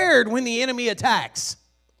prepared when the enemy attacks.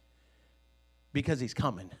 Because he's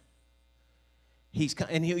coming.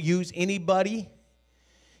 And he'll use anybody.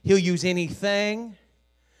 He'll use anything.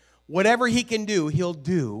 Whatever he can do, he'll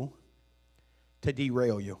do to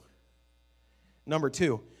derail you. Number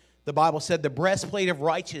 2, the Bible said the breastplate of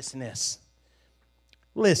righteousness.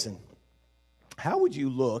 Listen, how would you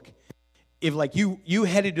look if like you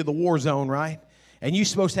headed to the war zone, right? And you're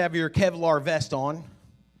supposed to have your Kevlar vest on.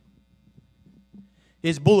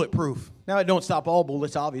 It's bulletproof. Now, it don't stop all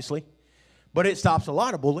bullets, obviously, but it stops a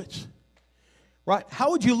lot of bullets, right? How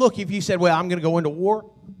would you look if you said, well, I'm going to go into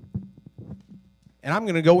war, and I'm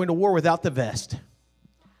going to go into war without the vest?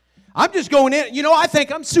 I'm just going in. I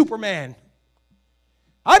think I'm Superman.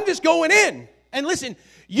 I'm just going in. And listen,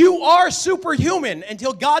 you are superhuman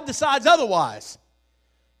until God decides otherwise.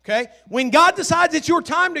 Okay? When God decides it's your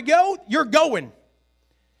time to go, you're going.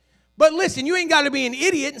 But listen, you ain't got to be an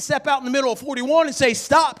idiot and step out in the middle of 41 and say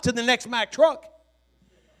stop to the next Mack truck.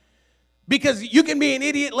 Because you can be an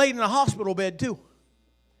idiot laid in a hospital bed too.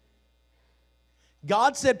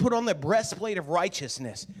 God said put on the breastplate of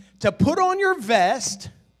righteousness. To put on your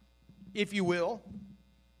vest, if you will.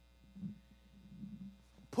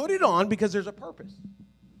 Put it on because there's a purpose.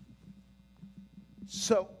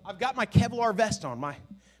 So I've got my Kevlar vest on,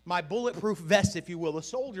 my bulletproof vest, if you will. The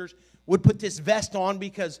soldiers would put this vest on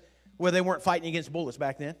because, well, they weren't fighting against bullets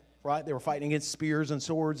back then, right? They were fighting against spears and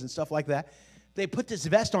swords and stuff like that. They put this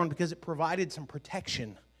vest on because it provided some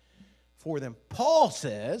protection for them. Paul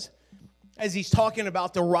says, as he's talking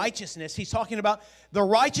about the righteousness, he's talking about the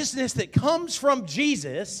righteousness that comes from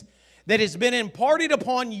Jesus that has been imparted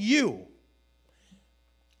upon you.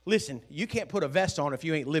 Listen, you can't put a vest on if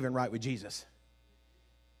you ain't living right with Jesus.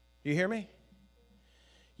 You hear me?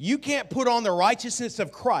 You can't put on the righteousness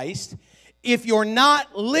of Christ if you're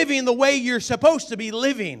not living the way you're supposed to be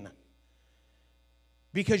living,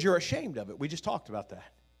 because you're ashamed of it. We just talked about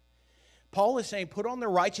that. Paul is saying put on the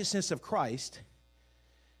righteousness of Christ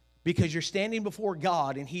because you're standing before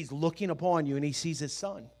God and He's looking upon you and He sees His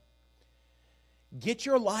Son. Get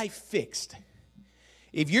your life fixed.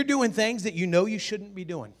 If you're doing things that you know you shouldn't be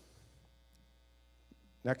doing.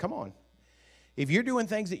 Now come on. If you're doing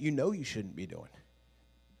things that you know you shouldn't be doing.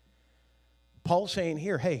 Paul's saying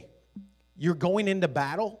here, hey, you're going into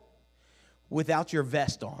battle without your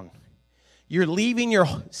vest on. You're leaving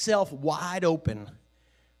yourself wide open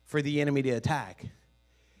for the enemy to attack.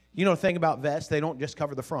 You know the thing about vests, they don't just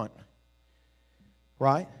cover the front.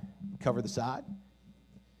 Right? Cover the side.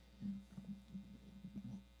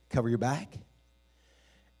 Cover your back.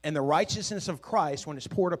 And the righteousness of Christ, when it's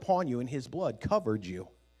poured upon you in His blood, covered you.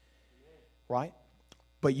 Right?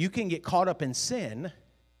 But you can get caught up in sin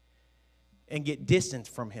and get distant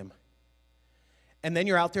from Him. And then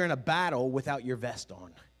you're out there in a battle without your vest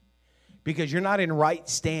on. Because you're not in right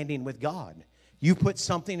standing with God. You put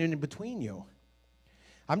something in between you.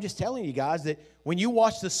 I'm just telling you guys that when you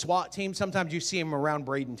watch the SWAT team, sometimes you see them around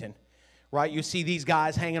Bradenton. Right? You see these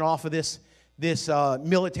guys hanging off of this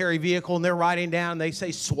military vehicle, and they're riding down. They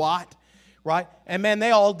say SWAT, right? And man,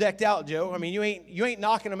 they all decked out, Joe. I mean, you ain't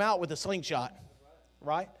knocking them out with a slingshot,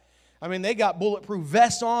 right? I mean, they got bulletproof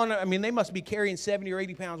vests on. I mean, they must be carrying 70 or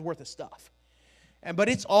 80 pounds worth of stuff. But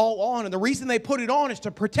it's all on, and the reason they put it on is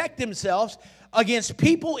to protect themselves against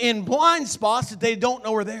people in blind spots that they don't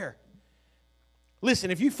know are there.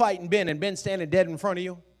 Listen, if you fighting Ben and Ben's standing dead in front of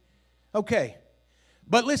you, okay.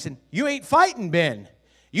 But listen, you ain't fighting Ben.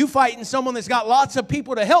 You fighting someone that's got lots of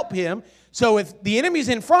people to help him. So if the enemy's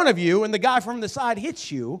in front of you and the guy from the side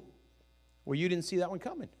hits you, well, you didn't see that one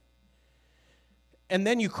coming. And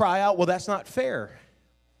then you cry out, well, that's not fair.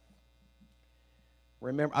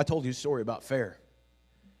 Remember, I told you a story about fair.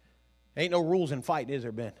 Ain't no rules in fighting, is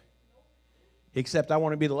there, Ben? Except I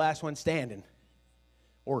want to be the last one standing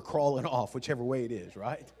or crawling off, whichever way it is,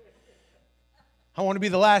 right? I want to be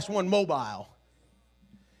the last one mobile.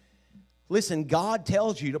 Listen, God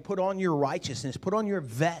tells you to put on your righteousness, put on your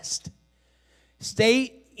vest.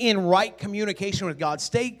 Stay in right communication with God.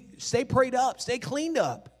 Stay prayed up, stay cleaned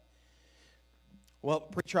up. Well,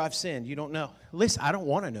 preacher, I've sinned. You don't know. Listen, I don't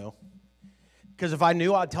want to know. Because if I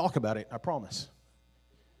knew, I'd talk about it, I promise.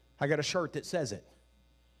 I got a shirt that says it.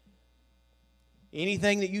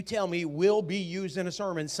 Anything that you tell me will be used in a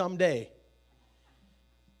sermon someday.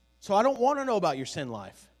 So I don't want to know about your sin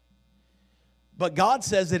life. But God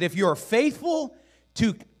says that if you're faithful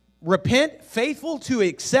to repent, faithful to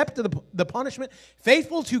accept the punishment,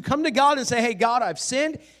 faithful to come to God and say, hey, God, I've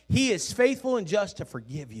sinned, He is faithful and just to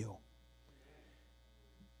forgive you,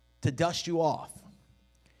 to dust you off.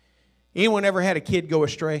 Anyone ever had a kid go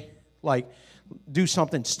astray? Like, do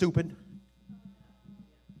something stupid?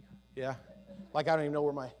 Yeah? Like, I don't even know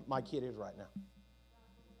where my kid is right now.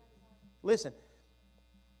 Listen,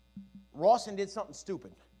 Rawson did something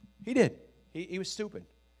stupid. He did. He was stupid.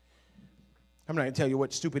 I'm not going to tell you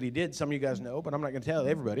what stupid he did. Some of you guys know, but I'm not going to tell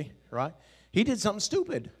everybody, right? He did something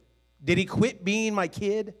stupid. Did he quit being my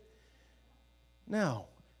kid? No.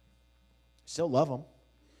 Still love him.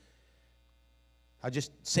 I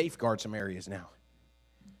just safeguard some areas now.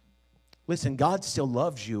 Listen, God still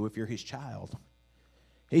loves you if you're His child.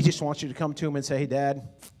 He just wants you to come to Him and say, hey, Dad,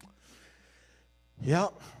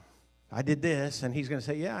 yep, I did this. And He's going to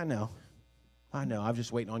say, yeah, I know. I'm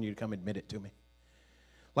just waiting on you to come admit it to me.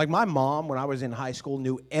 Like my mom, when I was in high school,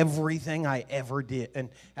 knew everything I ever did. And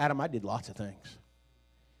Adam, I did lots of things.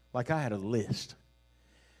 Like I had a list.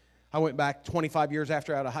 I went back 25 years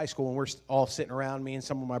after out of high school, and we're all sitting around, me and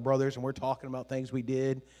some of my brothers, and we're talking about things we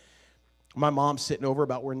did. My mom's sitting over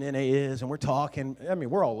about where Nene is, and we're talking. I mean,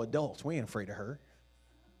 we're all adults. We ain't afraid of her.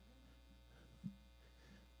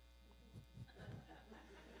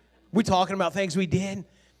 We're talking about things we did.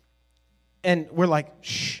 And we're like,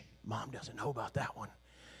 shh, Mom doesn't know about that one.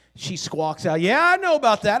 She squawks out, yeah, I know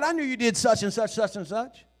about that. I knew you did such and such, such and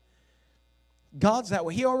such. God's that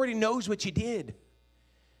way. He already knows what you did.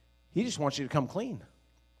 He just wants you to come clean.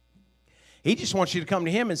 He just wants you to come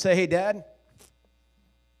to Him and say, hey, Dad,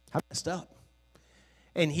 I messed up.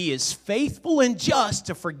 And He is faithful and just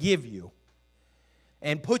to forgive you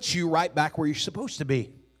and put you right back where you're supposed to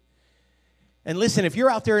be. And listen, if you're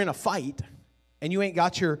out there in a fight and you ain't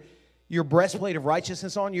got your breastplate of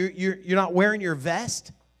righteousness on, you're not wearing your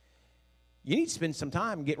vest, you need to spend some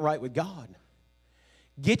time getting right with God.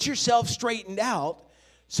 Get yourself straightened out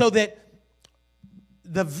so that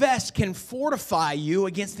the vest can fortify you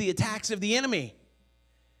against the attacks of the enemy.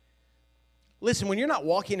 Listen, when you're not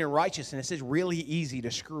walking in righteousness, it's really easy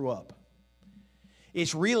to screw up.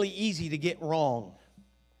 It's really easy to get wrong.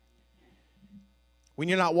 When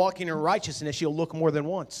you're not walking in righteousness, you'll look more than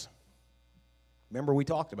once. Remember, we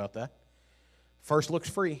talked about that. First look's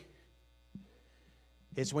free.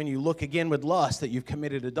 It's when you look again with lust that you've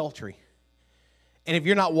committed adultery. And if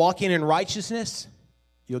you're not walking in righteousness,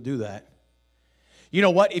 you'll do that. You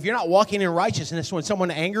know what? If you're not walking in righteousness, when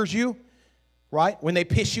someone angers you, right, when they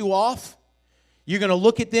piss you off, you're going to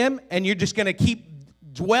look at them and you're just going to keep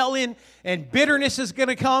dwelling, and bitterness is going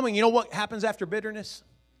to come. And you know what happens after bitterness?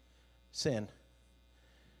 Sin.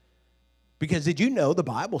 Because did you know the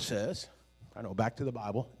Bible says, I know, back to the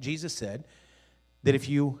Bible, Jesus said that if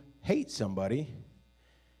you hate somebody,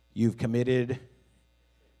 you've committed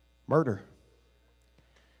murder.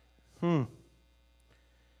 When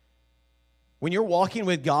you're walking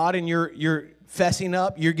with God and you're fessing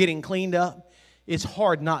up, you're getting cleaned up, it's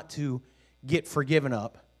hard not to get forgiven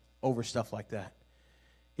up over stuff like that.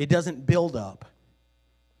 It doesn't build up.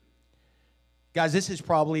 Guys, this is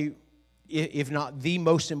probably, if not the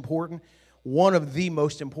most important, one of the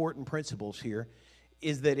most important principles here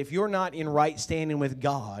is that if you're not in right standing with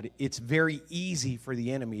God, it's very easy for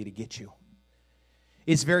the enemy to get you.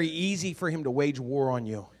 It's very easy for him to wage war on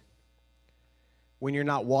you when you're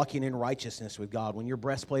not walking in righteousness with God. When your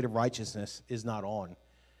breastplate of righteousness is not on,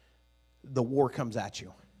 the war comes at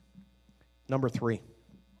you. Number 3,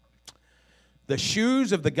 the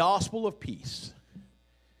shoes of the gospel of peace.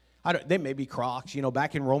 They may be Crocs. You know,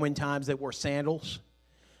 back in Roman times, they wore sandals.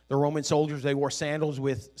 The Roman soldiers, they wore sandals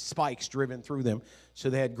with spikes driven through them, so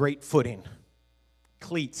they had great footing.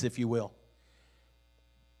 Cleats, if you will.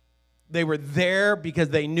 They were there because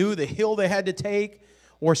they knew the hill they had to take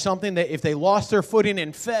or something, that if they lost their footing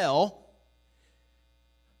and fell,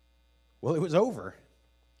 well, it was over,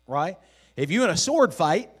 right? If you're in a sword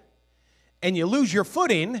fight and you lose your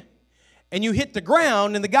footing and you hit the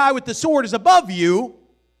ground and the guy with the sword is above you,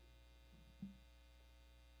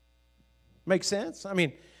 make sense? I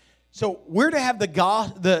mean, so we're to have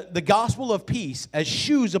the gospel of peace as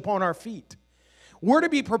shoes upon our feet. We're to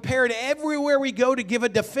be prepared everywhere we go to give a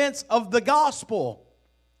defense of the gospel.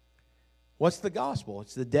 What's the gospel?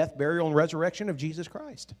 It's the death, burial, and resurrection of Jesus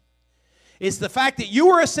Christ. It's the fact that you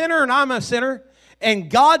were a sinner and I'm a sinner, and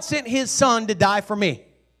God sent His Son to die for me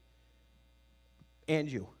and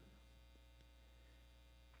you.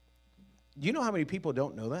 Do you know how many people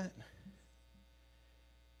don't know that?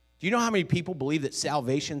 Do you know how many people believe that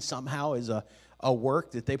salvation somehow is a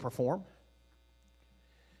work that they perform?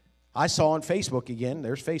 I saw on Facebook again,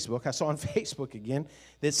 there's Facebook, I saw on Facebook again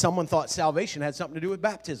that someone thought salvation had something to do with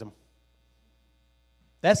baptism.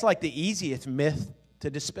 That's like the easiest myth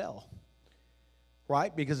to dispel,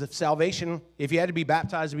 right? Because if you had to be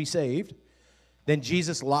baptized to be saved, then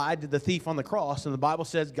Jesus lied to the thief on the cross, and the Bible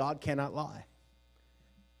says God cannot lie.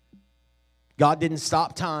 God didn't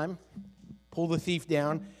stop time, pull the thief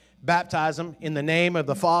down, baptize him in the name of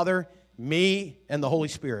the Father, me, and the Holy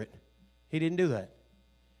Spirit. He didn't do that.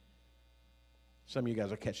 Some of you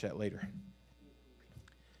guys will catch that later.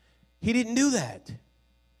 He didn't do that.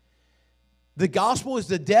 The gospel is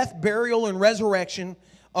the death, burial, and resurrection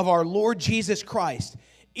of our Lord Jesus Christ.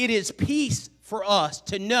 It is peace for us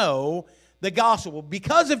to know the gospel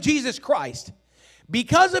because of Jesus Christ.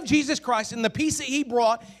 Because of Jesus Christ and the peace that He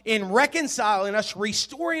brought in reconciling us,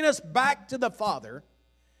 restoring us back to the Father,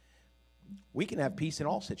 we can have peace in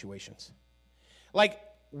all situations. Like,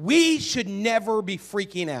 we should never be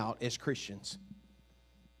freaking out as Christians.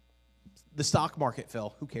 The stock market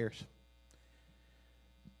fell. Who cares?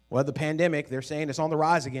 Well, the pandemic, they're saying it's on the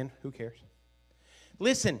rise again. Who cares?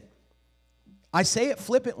 Listen, I say it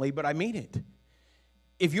flippantly, but I mean it.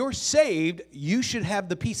 If you're saved, you should have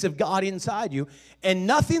the peace of God inside you, and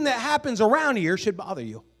nothing that happens around here should bother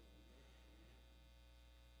you.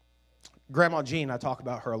 Grandma Jean, I talk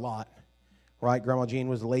about her a lot. Right? Grandma Jean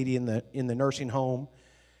was a lady in the nursing home.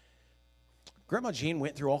 Grandma Jean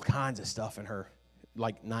went through all kinds of stuff in her,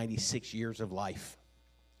 96 years of life.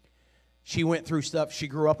 She went through stuff. She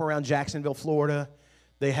grew up around Jacksonville, Florida.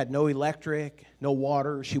 They had no electric, no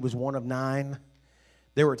water. She was one of 9.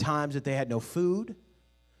 There were times that they had no food.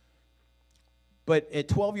 But at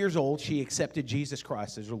 12 years old, she accepted Jesus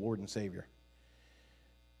Christ as her Lord and Savior.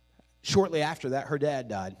 Shortly after that, her dad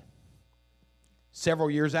died.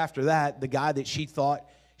 Several years after that, the guy that she thought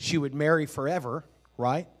she would marry forever,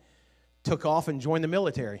 right, took off and joined the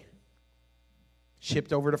military.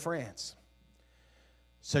 Shipped over to France.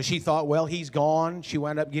 So she thought, well, he's gone. She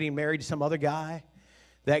wound up getting married to some other guy.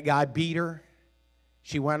 That guy beat her.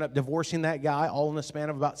 She wound up divorcing that guy all in the span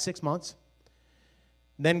of about 6 months.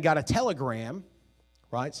 Then got a telegram,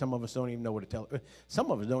 right? Some of us don't even know what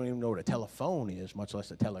some of us don't even know what a telephone is, much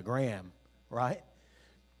less a telegram, right?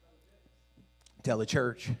 Tell the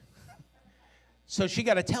church. So she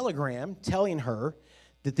got a telegram telling her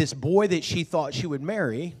that this boy that she thought she would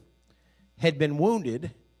marry had been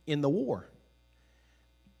wounded in the war.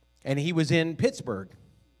 And he was in Pittsburgh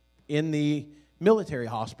in the military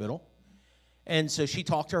hospital. And so she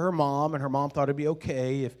talked to her mom, and her mom thought it'd be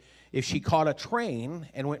okay if she caught a train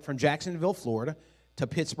and went from Jacksonville, Florida, to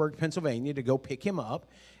Pittsburgh, Pennsylvania, to go pick him up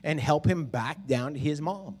and help him back down to his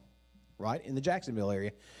mom, right, in the Jacksonville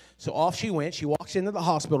area. So off she went. She walks into the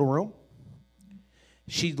hospital room.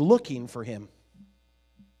 She's looking for him.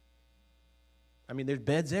 I mean, there's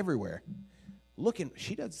beds everywhere. Looking,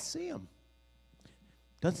 she doesn't see him.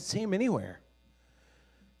 Doesn't see him anywhere.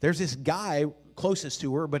 There's this guy closest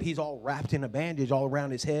to her, but he's all wrapped in a bandage all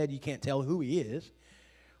around his head. You can't tell who he is,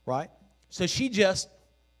 right? So she just,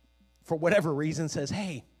 for whatever reason, says,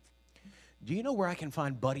 hey, do you know where I can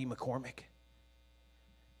find Buddy McCormick?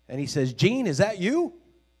 And he says, Gene, is that you?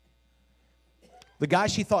 The guy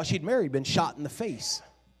she thought she'd married had been shot in the face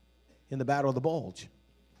in the Battle of the Bulge.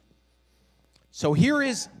 So here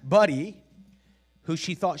is Buddy, who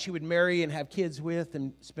she thought she would marry and have kids with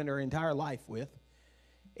and spend her entire life with.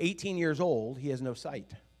 18 years old, he has no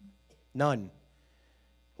sight. None.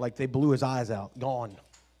 Like they blew his eyes out. Gone.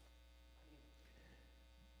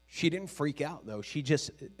 She didn't freak out, though. She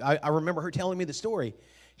just, I remember her telling me the story.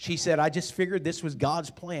 She said, I just figured this was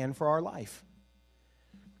God's plan for our life.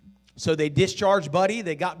 So they discharged Buddy.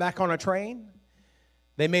 They got back on a train.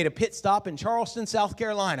 They made a pit stop in Charleston, South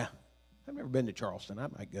Carolina. I've never been to Charleston. I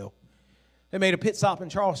might go. They made a pit stop in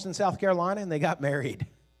Charleston, South Carolina, and they got married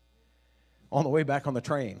on the way back on the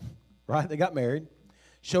train, right? They got married.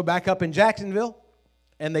 Showed back up in Jacksonville,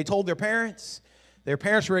 and they told their parents. Their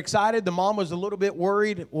parents were excited. The mom was a little bit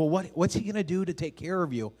worried. Well, what's he going to do to take care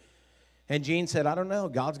of you? And Gene said, I don't know.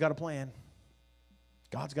 God's got a plan.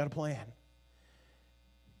 God's got a plan.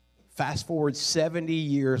 Fast forward 70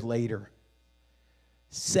 years later.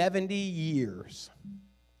 70 years.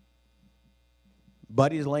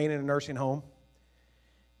 Buddy's laying in a nursing home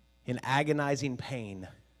in agonizing pain.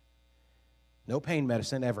 No pain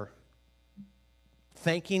medicine ever.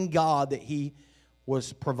 Thanking God that he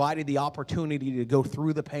was provided the opportunity to go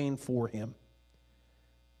through the pain for him.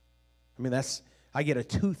 I mean, I get a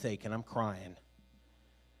toothache and I'm crying.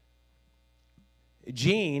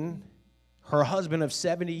 Jean, her husband of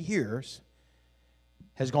 70 years,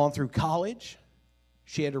 has gone through college.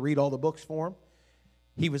 She had to read all the books for him.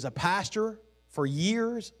 He was a pastor for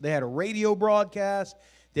years. They had a radio broadcast,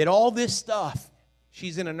 did all this stuff.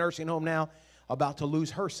 She's in a nursing home now, about to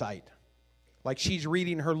lose her sight. Like she's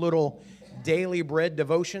reading her little daily bread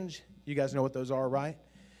devotions. You guys know what those are, right?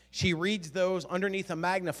 She reads those underneath a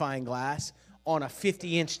magnifying glass on a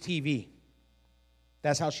 50-inch TV.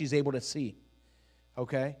 That's how she's able to see.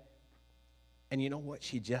 Okay? And you know what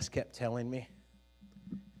she just kept telling me?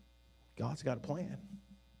 God's got a plan.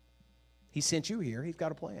 He sent you here. He's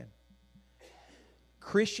got a plan.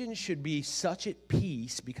 Christians should be such at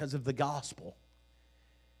peace because of the gospel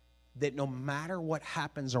that no matter what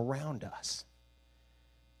happens around us,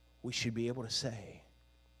 we should be able to say,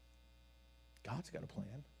 God's got a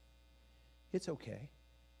plan. It's okay.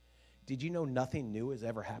 Did you know nothing new has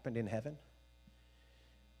ever happened in heaven?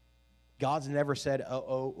 God's never said,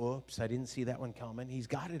 oops, I didn't see that one coming. He's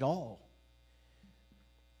got it all.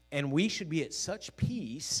 And we should be at such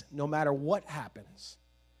peace no matter what happens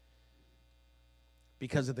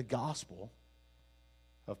because of the gospel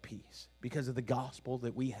of peace, because of the gospel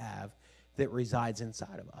that we have that resides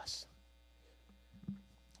inside of us.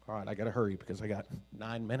 All right, I got to hurry because I got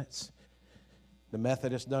 9 minutes. The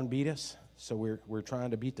Methodists done beat us, so we're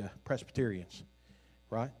trying to beat the Presbyterians,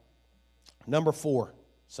 right? Number 4.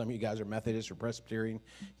 Some of you guys are Methodist or Presbyterian.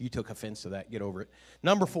 You took offense to that. Get over it.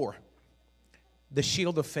 Number 4, the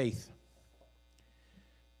shield of faith.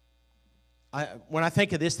 When I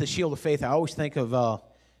think of this, the shield of faith, I always think of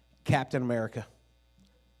Captain America,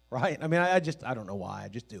 right? I mean, I don't know why. I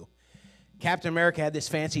just do. Captain America had this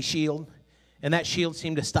fancy shield, and that shield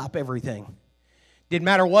seemed to stop everything. Didn't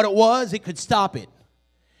matter what it was, it could stop it,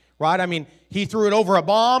 right? I mean, he threw it over a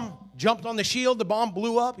bomb, jumped on the shield, the bomb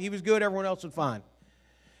blew up, he was good, everyone else was fine.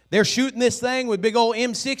 They're shooting this thing with big old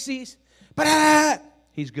M60s, but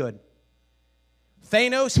he's good.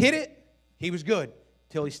 Thanos hit it, he was good,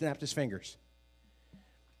 till he snapped his fingers.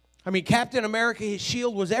 I mean, Captain America, his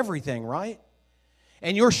shield was everything, right?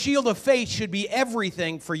 And your shield of faith should be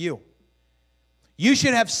everything for you. You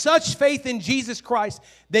should have such faith in Jesus Christ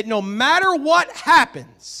that no matter what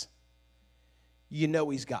happens, you know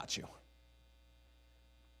He's got you.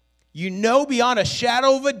 You know beyond a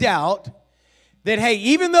shadow of a doubt that, hey,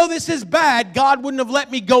 even though this is bad, God wouldn't have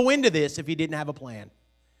let me go into this if He didn't have a plan.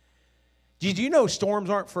 Did you know storms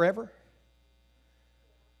aren't forever?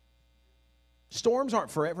 Storms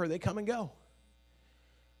aren't forever. They come and go.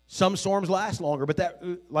 Some storms last longer, but that,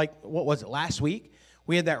 like, what was it, last week?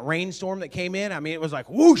 We had that rainstorm that came in. I mean, it was like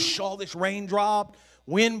whoosh, all this rain dropped,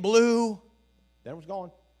 wind blew, then it was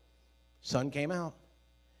gone. Sun came out.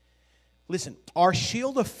 Listen, our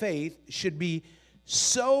shield of faith should be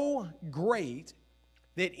so great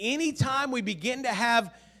that anytime we begin to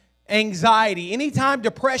have anxiety, anytime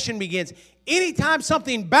depression begins, anytime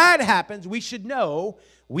something bad happens, we should know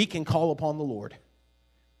we can call upon the Lord.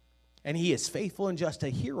 And He is faithful and just to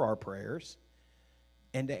hear our prayers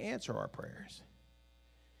and to answer our prayers.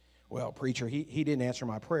 Well, preacher, he didn't answer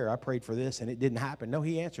my prayer. I prayed for this and it didn't happen. No,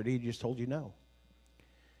 He answered. He just told you no.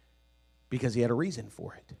 Because He had a reason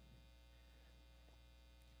for it.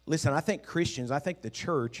 Listen, I think Christians, I think the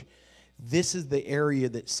church, this is the area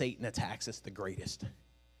that Satan attacks us the greatest.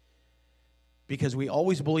 Because we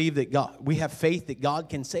always believe that God, we have faith that God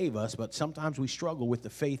can save us, but sometimes we struggle with the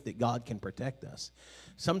faith that God can protect us.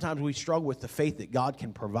 Sometimes we struggle with the faith that God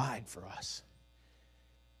can provide for us.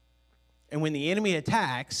 And when the enemy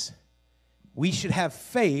attacks, we should have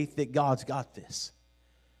faith that God's got this.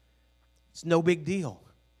 It's no big deal.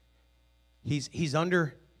 He's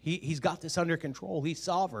got this under control. He's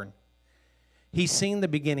sovereign. He's seen the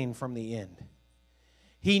beginning from the end.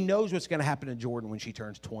 He knows what's going to happen to Jordan when she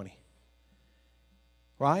turns 20.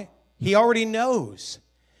 Right? He already knows.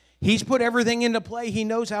 He's put everything into play. He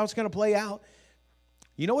knows how it's going to play out.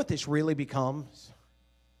 You know what this really becomes?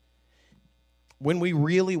 When we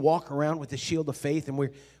really walk around with the shield of faith and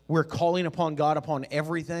we're calling upon God upon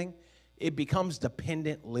everything, it becomes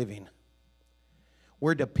dependent living.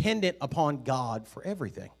 We're dependent upon God for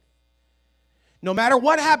everything. No matter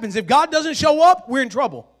what happens, if God doesn't show up, we're in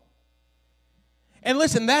trouble. And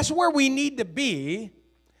listen, that's where we need to be.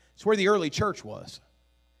 It's where the early church was.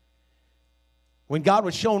 When God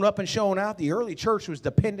was showing up and showing out, the early church was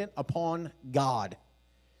dependent upon God.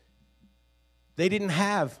 They didn't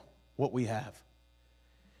have what we have.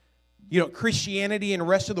 You know, Christianity and the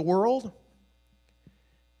rest of the world,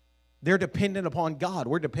 they're dependent upon God.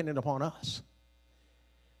 We're dependent upon us.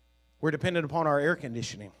 We're dependent upon our air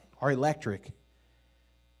conditioning, our electric,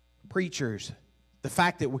 preachers. The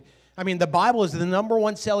fact that, the Bible is the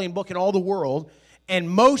 #1 selling book in all the world, and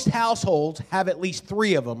most households have at least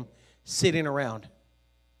 3 of them sitting around.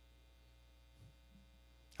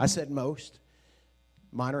 I said most.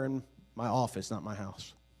 Mine are in my office, not my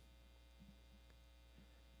house.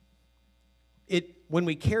 When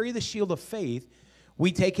we carry the shield of faith,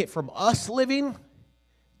 we take it from us living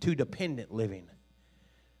to dependent living.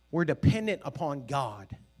 We're dependent upon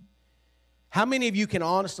God. How many of you can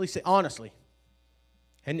honestly say,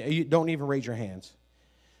 and you don't even raise your hands,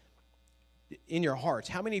 in your hearts,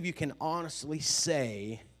 how many of you can honestly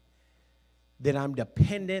say that I'm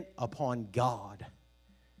dependent upon God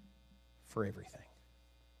for everything?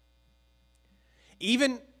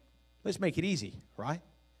 Even, let's make it easy, right?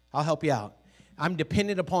 I'll help you out. I'm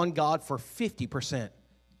dependent upon God for 50%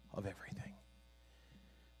 of everything.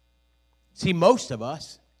 See, most of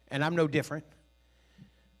us, and I'm no different,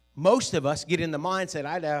 most of us get in the mindset.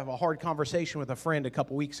 I had to have a hard conversation with a friend a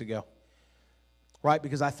couple weeks ago, right?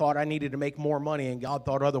 Because I thought I needed to make more money and God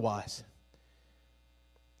thought otherwise.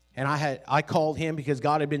 And I called him because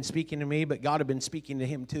God had been speaking to me, but God had been speaking to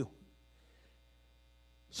him too.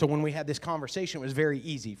 So when we had this conversation, it was very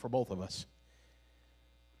easy for both of us.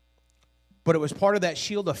 But it was part of that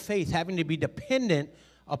shield of faith, having to be dependent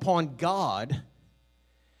upon God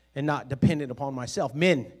and not dependent upon myself.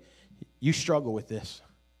 Men, you struggle with this.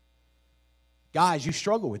 Guys, you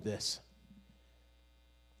struggle with this.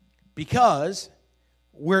 Because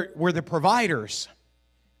we're the providers,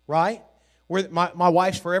 right? My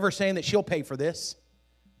wife's forever saying that she'll pay for this.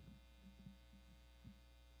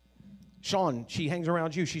 Sean, she hangs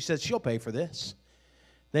around you. She says she'll pay for this.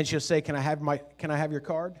 Then she'll say, "Can I have your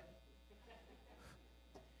card?"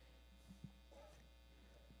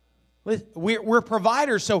 We're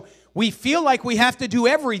providers, so we feel like we have to do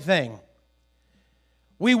everything.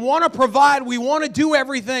 We want to provide. We want to do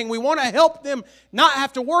everything. We want to help them not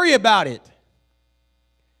have to worry about it.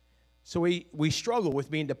 So we struggle with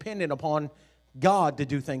being dependent upon God to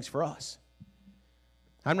do things for us.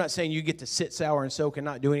 I'm not saying you get to sit sour and soak and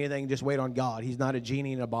not do anything and just wait on God. He's not a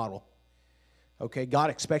genie in a bottle. Okay, God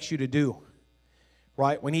expects you to do.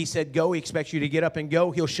 Right? When he said go, he expects you to get up and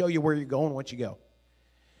go. He'll show you where you're going once you go.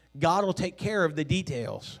 God will take care of the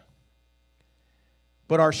details.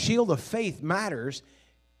 But our shield of faith matters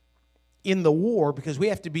in the war because we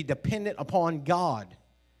have to be dependent upon God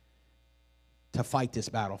to fight this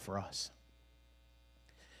battle for us.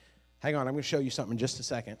 Hang on, I'm going to show you something in just a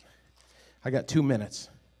second. I got 2 minutes.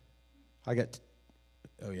 Oh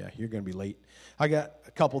yeah, you're going to be late. I got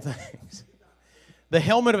a couple things. The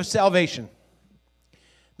helmet of salvation.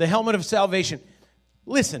 The helmet of salvation.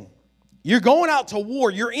 Listen, you're going out to war.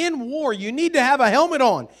 You're in war. You need to have a helmet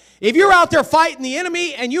on. If you're out there fighting the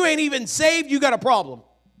enemy and you ain't even saved, you got a problem.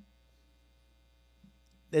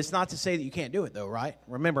 It's not to say that you can't do it, though, right?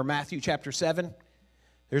 Remember Matthew chapter 7?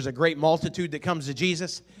 There's a great multitude that comes to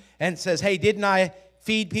Jesus and says, hey, didn't I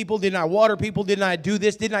feed people? Didn't I water people? Didn't I do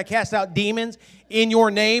this? Didn't I cast out demons in your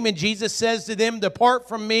name? And Jesus says to them, depart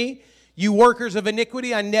from me, you workers of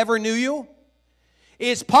iniquity. I never knew you.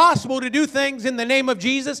 It's possible to do things in the name of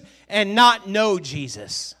Jesus and not know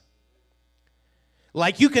Jesus.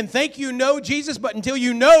 Like you can think you know Jesus, but until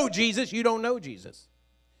you know Jesus, you don't know Jesus.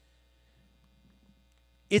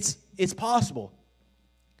 It's possible.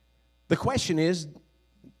 The question is,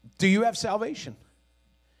 do you have salvation?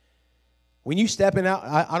 When you stepping out,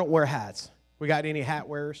 I don't wear hats. We got any hat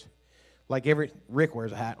wearers? Like Rick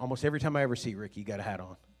wears a hat. Almost every time I ever see Rick, he got a hat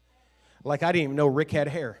on. Like I didn't even know Rick had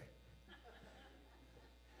hair.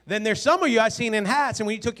 Then there's some of you I seen in hats, and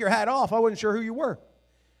when you took your hat off, I wasn't sure who you were.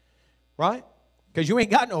 Right? Because you ain't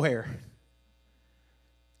got no hair.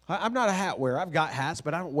 I'm not a hat wearer. I've got hats,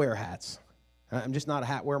 but I don't wear hats. I'm just not a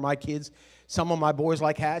hat wearer. My kids, some of my boys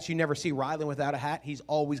like hats. You never see Rylan without a hat. He's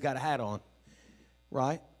always got a hat on.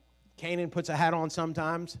 Right? Canaan puts a hat on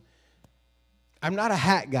sometimes. I'm not a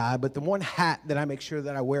hat guy, but the one hat that I make sure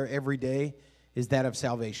that I wear every day is that of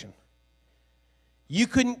salvation. You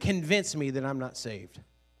couldn't convince me that I'm not saved.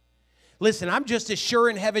 Listen, I'm just as sure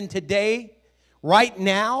in heaven today, right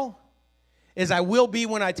now, as I will be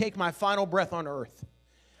when I take my final breath on earth.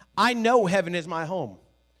 I know heaven is my home.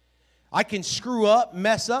 I can screw up,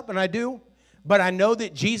 mess up, and I do, but I know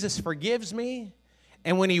that Jesus forgives me.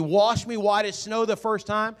 And when he washed me white as snow the first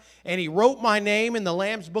time, and he wrote my name in the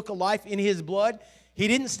Lamb's Book of Life in his blood, he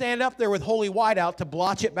didn't stand up there with holy white out to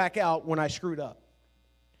blotch it back out when I screwed up.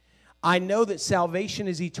 I know that salvation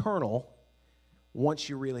is eternal once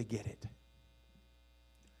you really get it.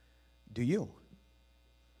 Do you?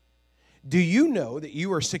 Do you know that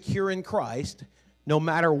you are secure in Christ no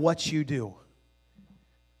matter what you do?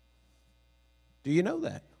 Do you know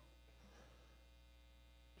that?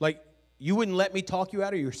 Like, you wouldn't let me talk you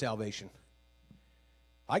out of your salvation.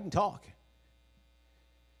 I can talk.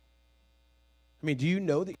 I mean, do you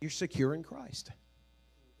know that you're secure in Christ?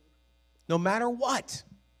 No matter what.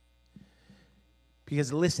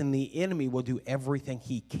 Because listen, the enemy will do everything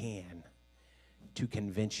he can to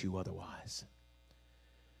convince you otherwise.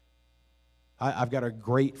 I've got a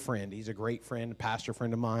great friend. He's a great friend, a pastor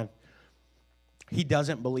friend of mine. He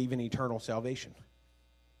doesn't believe in eternal salvation.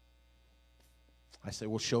 I say,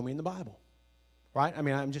 well, show me in the Bible. Right? I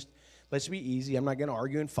mean, let's be easy. I'm not going to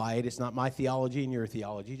argue and fight. It's not my theology and your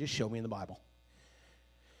theology. Just show me in the Bible.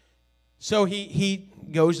 So he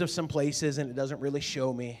goes to some places and it doesn't really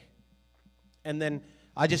show me. And then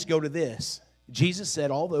I just go to this. Jesus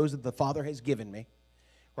said, all those that the Father has given me,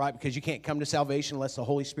 right? Because you can't come to salvation unless the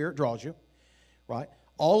Holy Spirit draws you, right?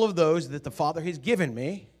 All of those that the Father has given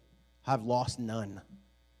me, I've lost none.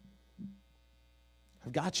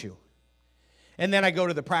 I've got you. And then I go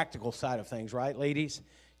to the practical side of things, right? Ladies,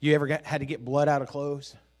 you ever had to get blood out of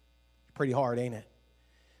clothes? Pretty hard, ain't it?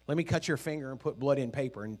 Let me cut your finger and put blood in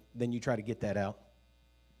paper, and then you try to get that out.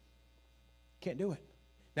 Can't do it.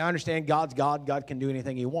 Now, I understand God's God. God can do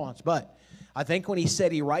anything he wants. But I think when he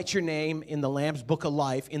said he writes your name in the Lamb's Book of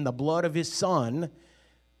Life, in the blood of his Son,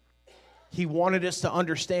 he wanted us to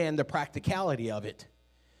understand the practicality of it.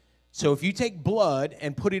 So if you take blood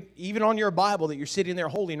and put it even on your Bible that you're sitting there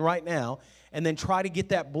holding right now, and then try to get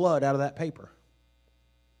that blood out of that paper,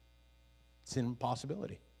 it's an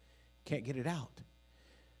impossibility. Can't get it out.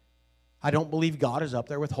 I don't believe God is up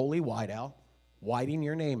there with holy whiteout, whiting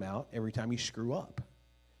your name out every time you screw up.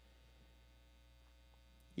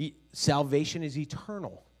 Salvation is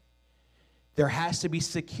eternal. There has to be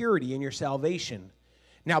security in your salvation.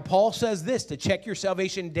 Now, Paul says this, to check your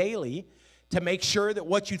salvation daily, to make sure that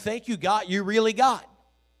what you think you got, you really got.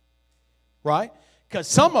 Right? Because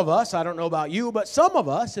some of us, I don't know about you, but some of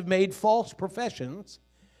us have made false professions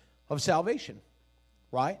of salvation.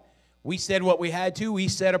 Right? We said what we had to. We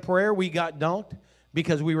said a prayer. We got dunked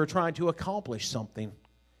because we were trying to accomplish something.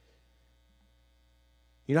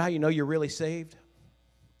 You know how you know you're really saved?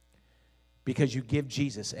 Because you give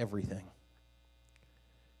Jesus everything.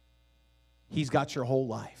 He's got your whole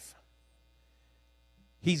life.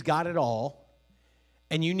 He's got it all.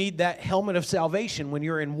 And you need that helmet of salvation when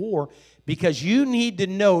you're in war, because you need to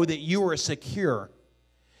know that you are secure.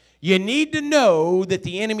 You need to know that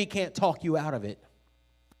the enemy can't talk you out of it.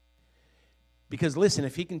 Because listen,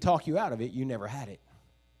 if he can talk you out of it, you never had it.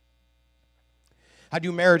 I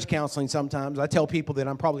do marriage counseling sometimes. I tell people that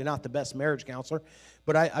I'm probably not the best marriage counselor,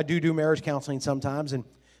 but I do marriage counseling sometimes. And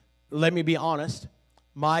let me be honest,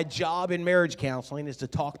 my job in marriage counseling is to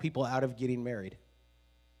talk people out of getting married.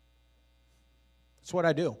 That's what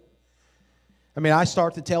I do. I mean, I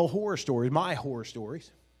start to tell horror stories, my horror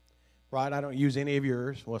stories, right? I don't use any of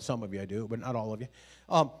yours. Well, some of you I do, but not all of you.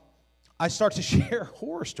 I start to share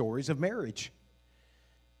horror stories of marriage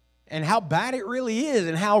and how bad it really is,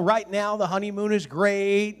 and how right now the honeymoon is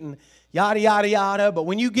great and yada, yada, yada. But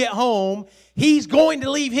when you get home, he's going to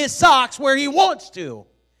leave his socks where he wants to,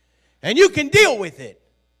 and you can deal with it.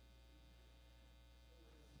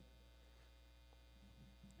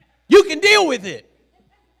 You can deal with it.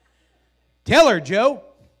 Tell her, Joe.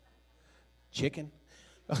 Chicken.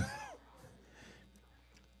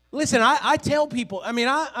 Listen, I tell people,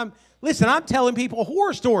 I'm telling people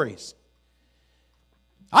horror stories.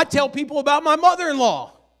 I tell people about my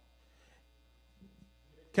mother-in-law.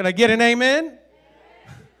 Can I get an amen?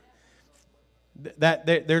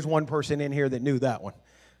 There's one person in here that knew that one.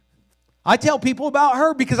 I tell people about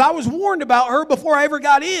her because I was warned about her before I ever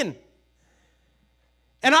got in.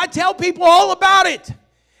 And I tell people all about it.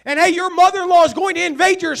 And hey, your mother-in-law is going to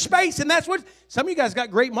invade your space, and that's what, some of you guys got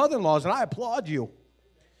great mother-in-laws, and I applaud you.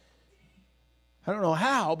 I don't know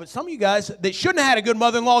how, but some of you guys that shouldn't have had a good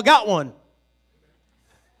mother-in-law got one.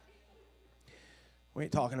 We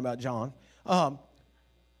ain't talking about John. But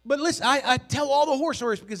listen, I tell all the horror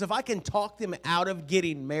stories because if I can talk them out of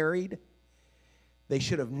getting married, they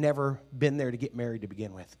should have never been there to get married to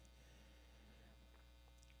begin with.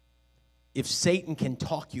 If Satan can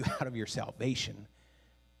talk you out of your salvation,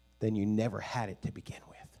 then you never had it to begin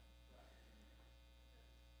with.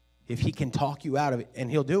 If he can talk you out of it, and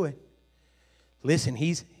he'll do it. Listen,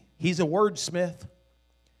 he's a wordsmith.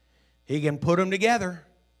 He can put them together.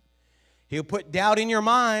 He'll put doubt in your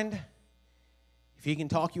mind. If he can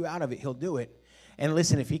talk you out of it, he'll do it. And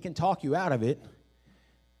listen, if he can talk you out of it,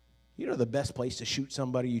 you know the best place to shoot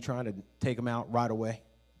somebody you're trying to take them out right away?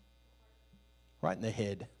 Right in the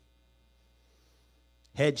head.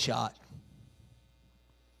 Headshot.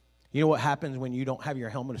 You know what happens when you don't have your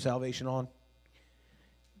helmet of salvation on?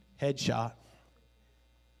 Headshot.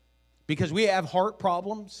 Because we have heart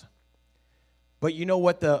problems. But you know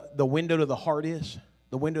what the window to the heart is?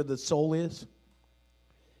 The window to the soul is?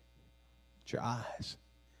 It's your eyes.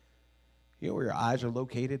 You know where your eyes are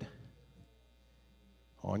located?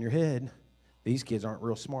 On your head. These kids aren't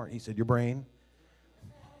real smart. He said, your brain.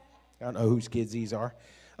 I don't know whose kids these are.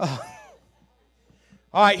 All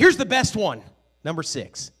right, here's the best one. Number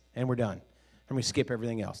 6. And we're done. I'm going to skip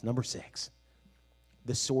everything else. Number 6.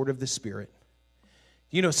 The sword of the Spirit.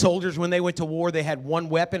 You know, soldiers, when they went to war, they had one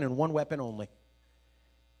weapon and one weapon only.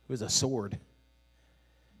 It was a sword.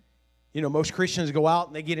 You know, most Christians go out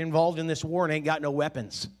and they get involved in this war and ain't got no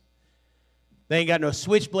weapons. They ain't got no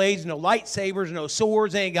switchblades, no lightsabers, no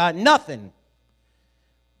swords. They ain't got nothing.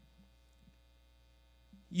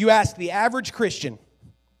 You ask the average Christian.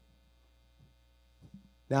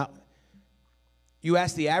 Now, you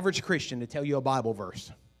ask the average Christian to tell you a Bible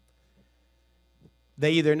verse.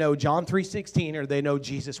 They either know John 3:16 or they know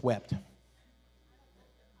Jesus wept.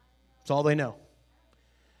 That's all they know.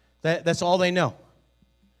 That's all they know.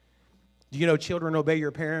 Do you know children obey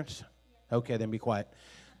your parents? Okay, then be quiet.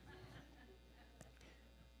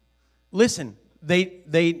 Listen,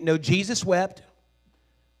 they know Jesus wept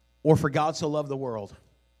or for God so loved the world,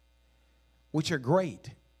 which are great.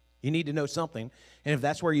 You need to know something. And if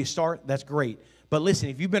that's where you start, that's great. But listen,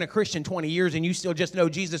 if you've been a Christian 20 years and you still just know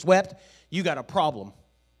Jesus wept, you got a problem.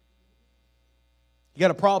 You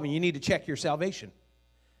got a problem. You need to check your salvation.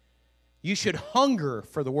 You should hunger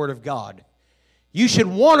for the Word of God. You should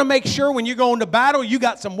want to make sure when you're going to battle, you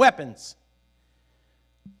got some weapons.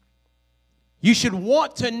 You should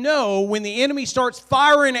want to know when the enemy starts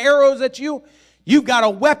firing arrows at you, you've got a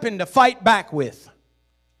weapon to fight back with.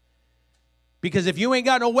 Because if you ain't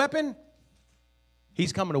got no weapon,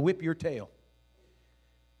 he's coming to whip your tail.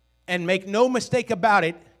 And make no mistake about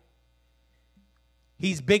it,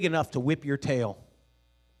 he's big enough to whip your tail.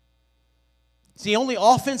 It's the only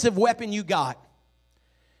offensive weapon you got.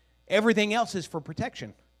 Everything else is for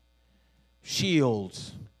protection.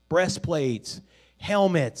 Shields, breastplates,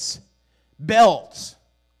 helmets, belts.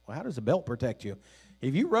 Well, how does a belt protect you?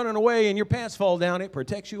 If you're running away and your pants fall down, it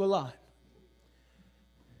protects you a lot.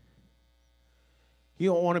 You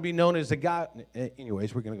don't want to be known as the guy.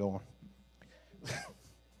 Anyways, we're going to go on.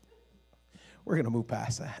 We're going to move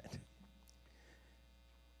past that.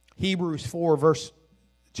 Hebrews 4,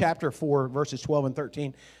 chapter 4, verses 12 and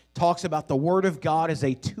 13, talks about the Word of God as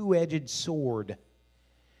a two-edged sword.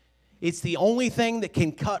 It's the only thing that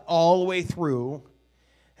can cut all the way through.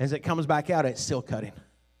 As it comes back out, it's still cutting.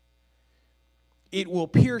 It will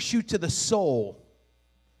pierce you to the soul,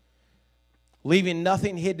 leaving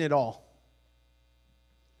nothing hidden at all.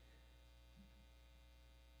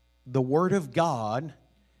 The Word of God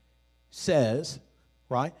says,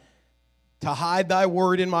 right, to hide thy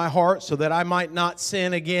word in my heart so that I might not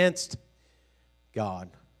sin against God.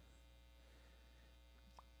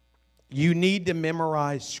 You need to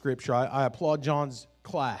memorize Scripture. I applaud John's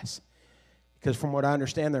class because from what I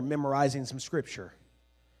understand, they're memorizing some Scripture.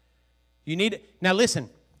 You need it. Now listen,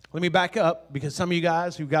 let me back up because some of you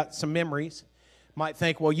guys who've got some memories might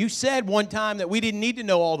think, well, you said one time that we didn't need to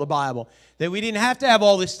know all the Bible, that we didn't have to have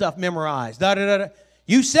all this stuff memorized. Da, da, da, da.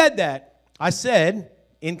 You said that. I said,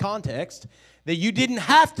 in context, that you didn't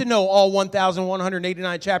have to know all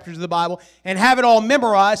 1,189 chapters of the Bible and have it all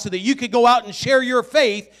memorized so that you could go out and share your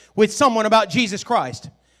faith with someone about Jesus Christ.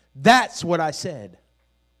 That's what I said.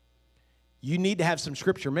 You need to have some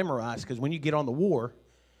Scripture memorized because when you get on the war,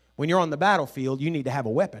 when you're on the battlefield, you need to have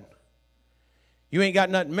a weapon. You ain't got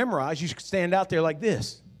nothing memorized. You should stand out there like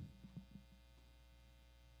this.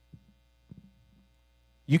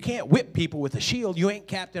 You can't whip people with a shield. You ain't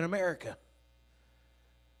Captain America.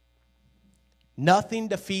 Nothing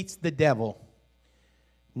defeats the devil.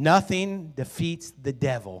 Nothing defeats the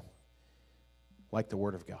devil like the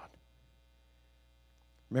Word of God.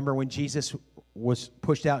 Remember when Jesus was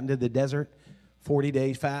pushed out into the desert, 40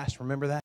 days fast? Remember that?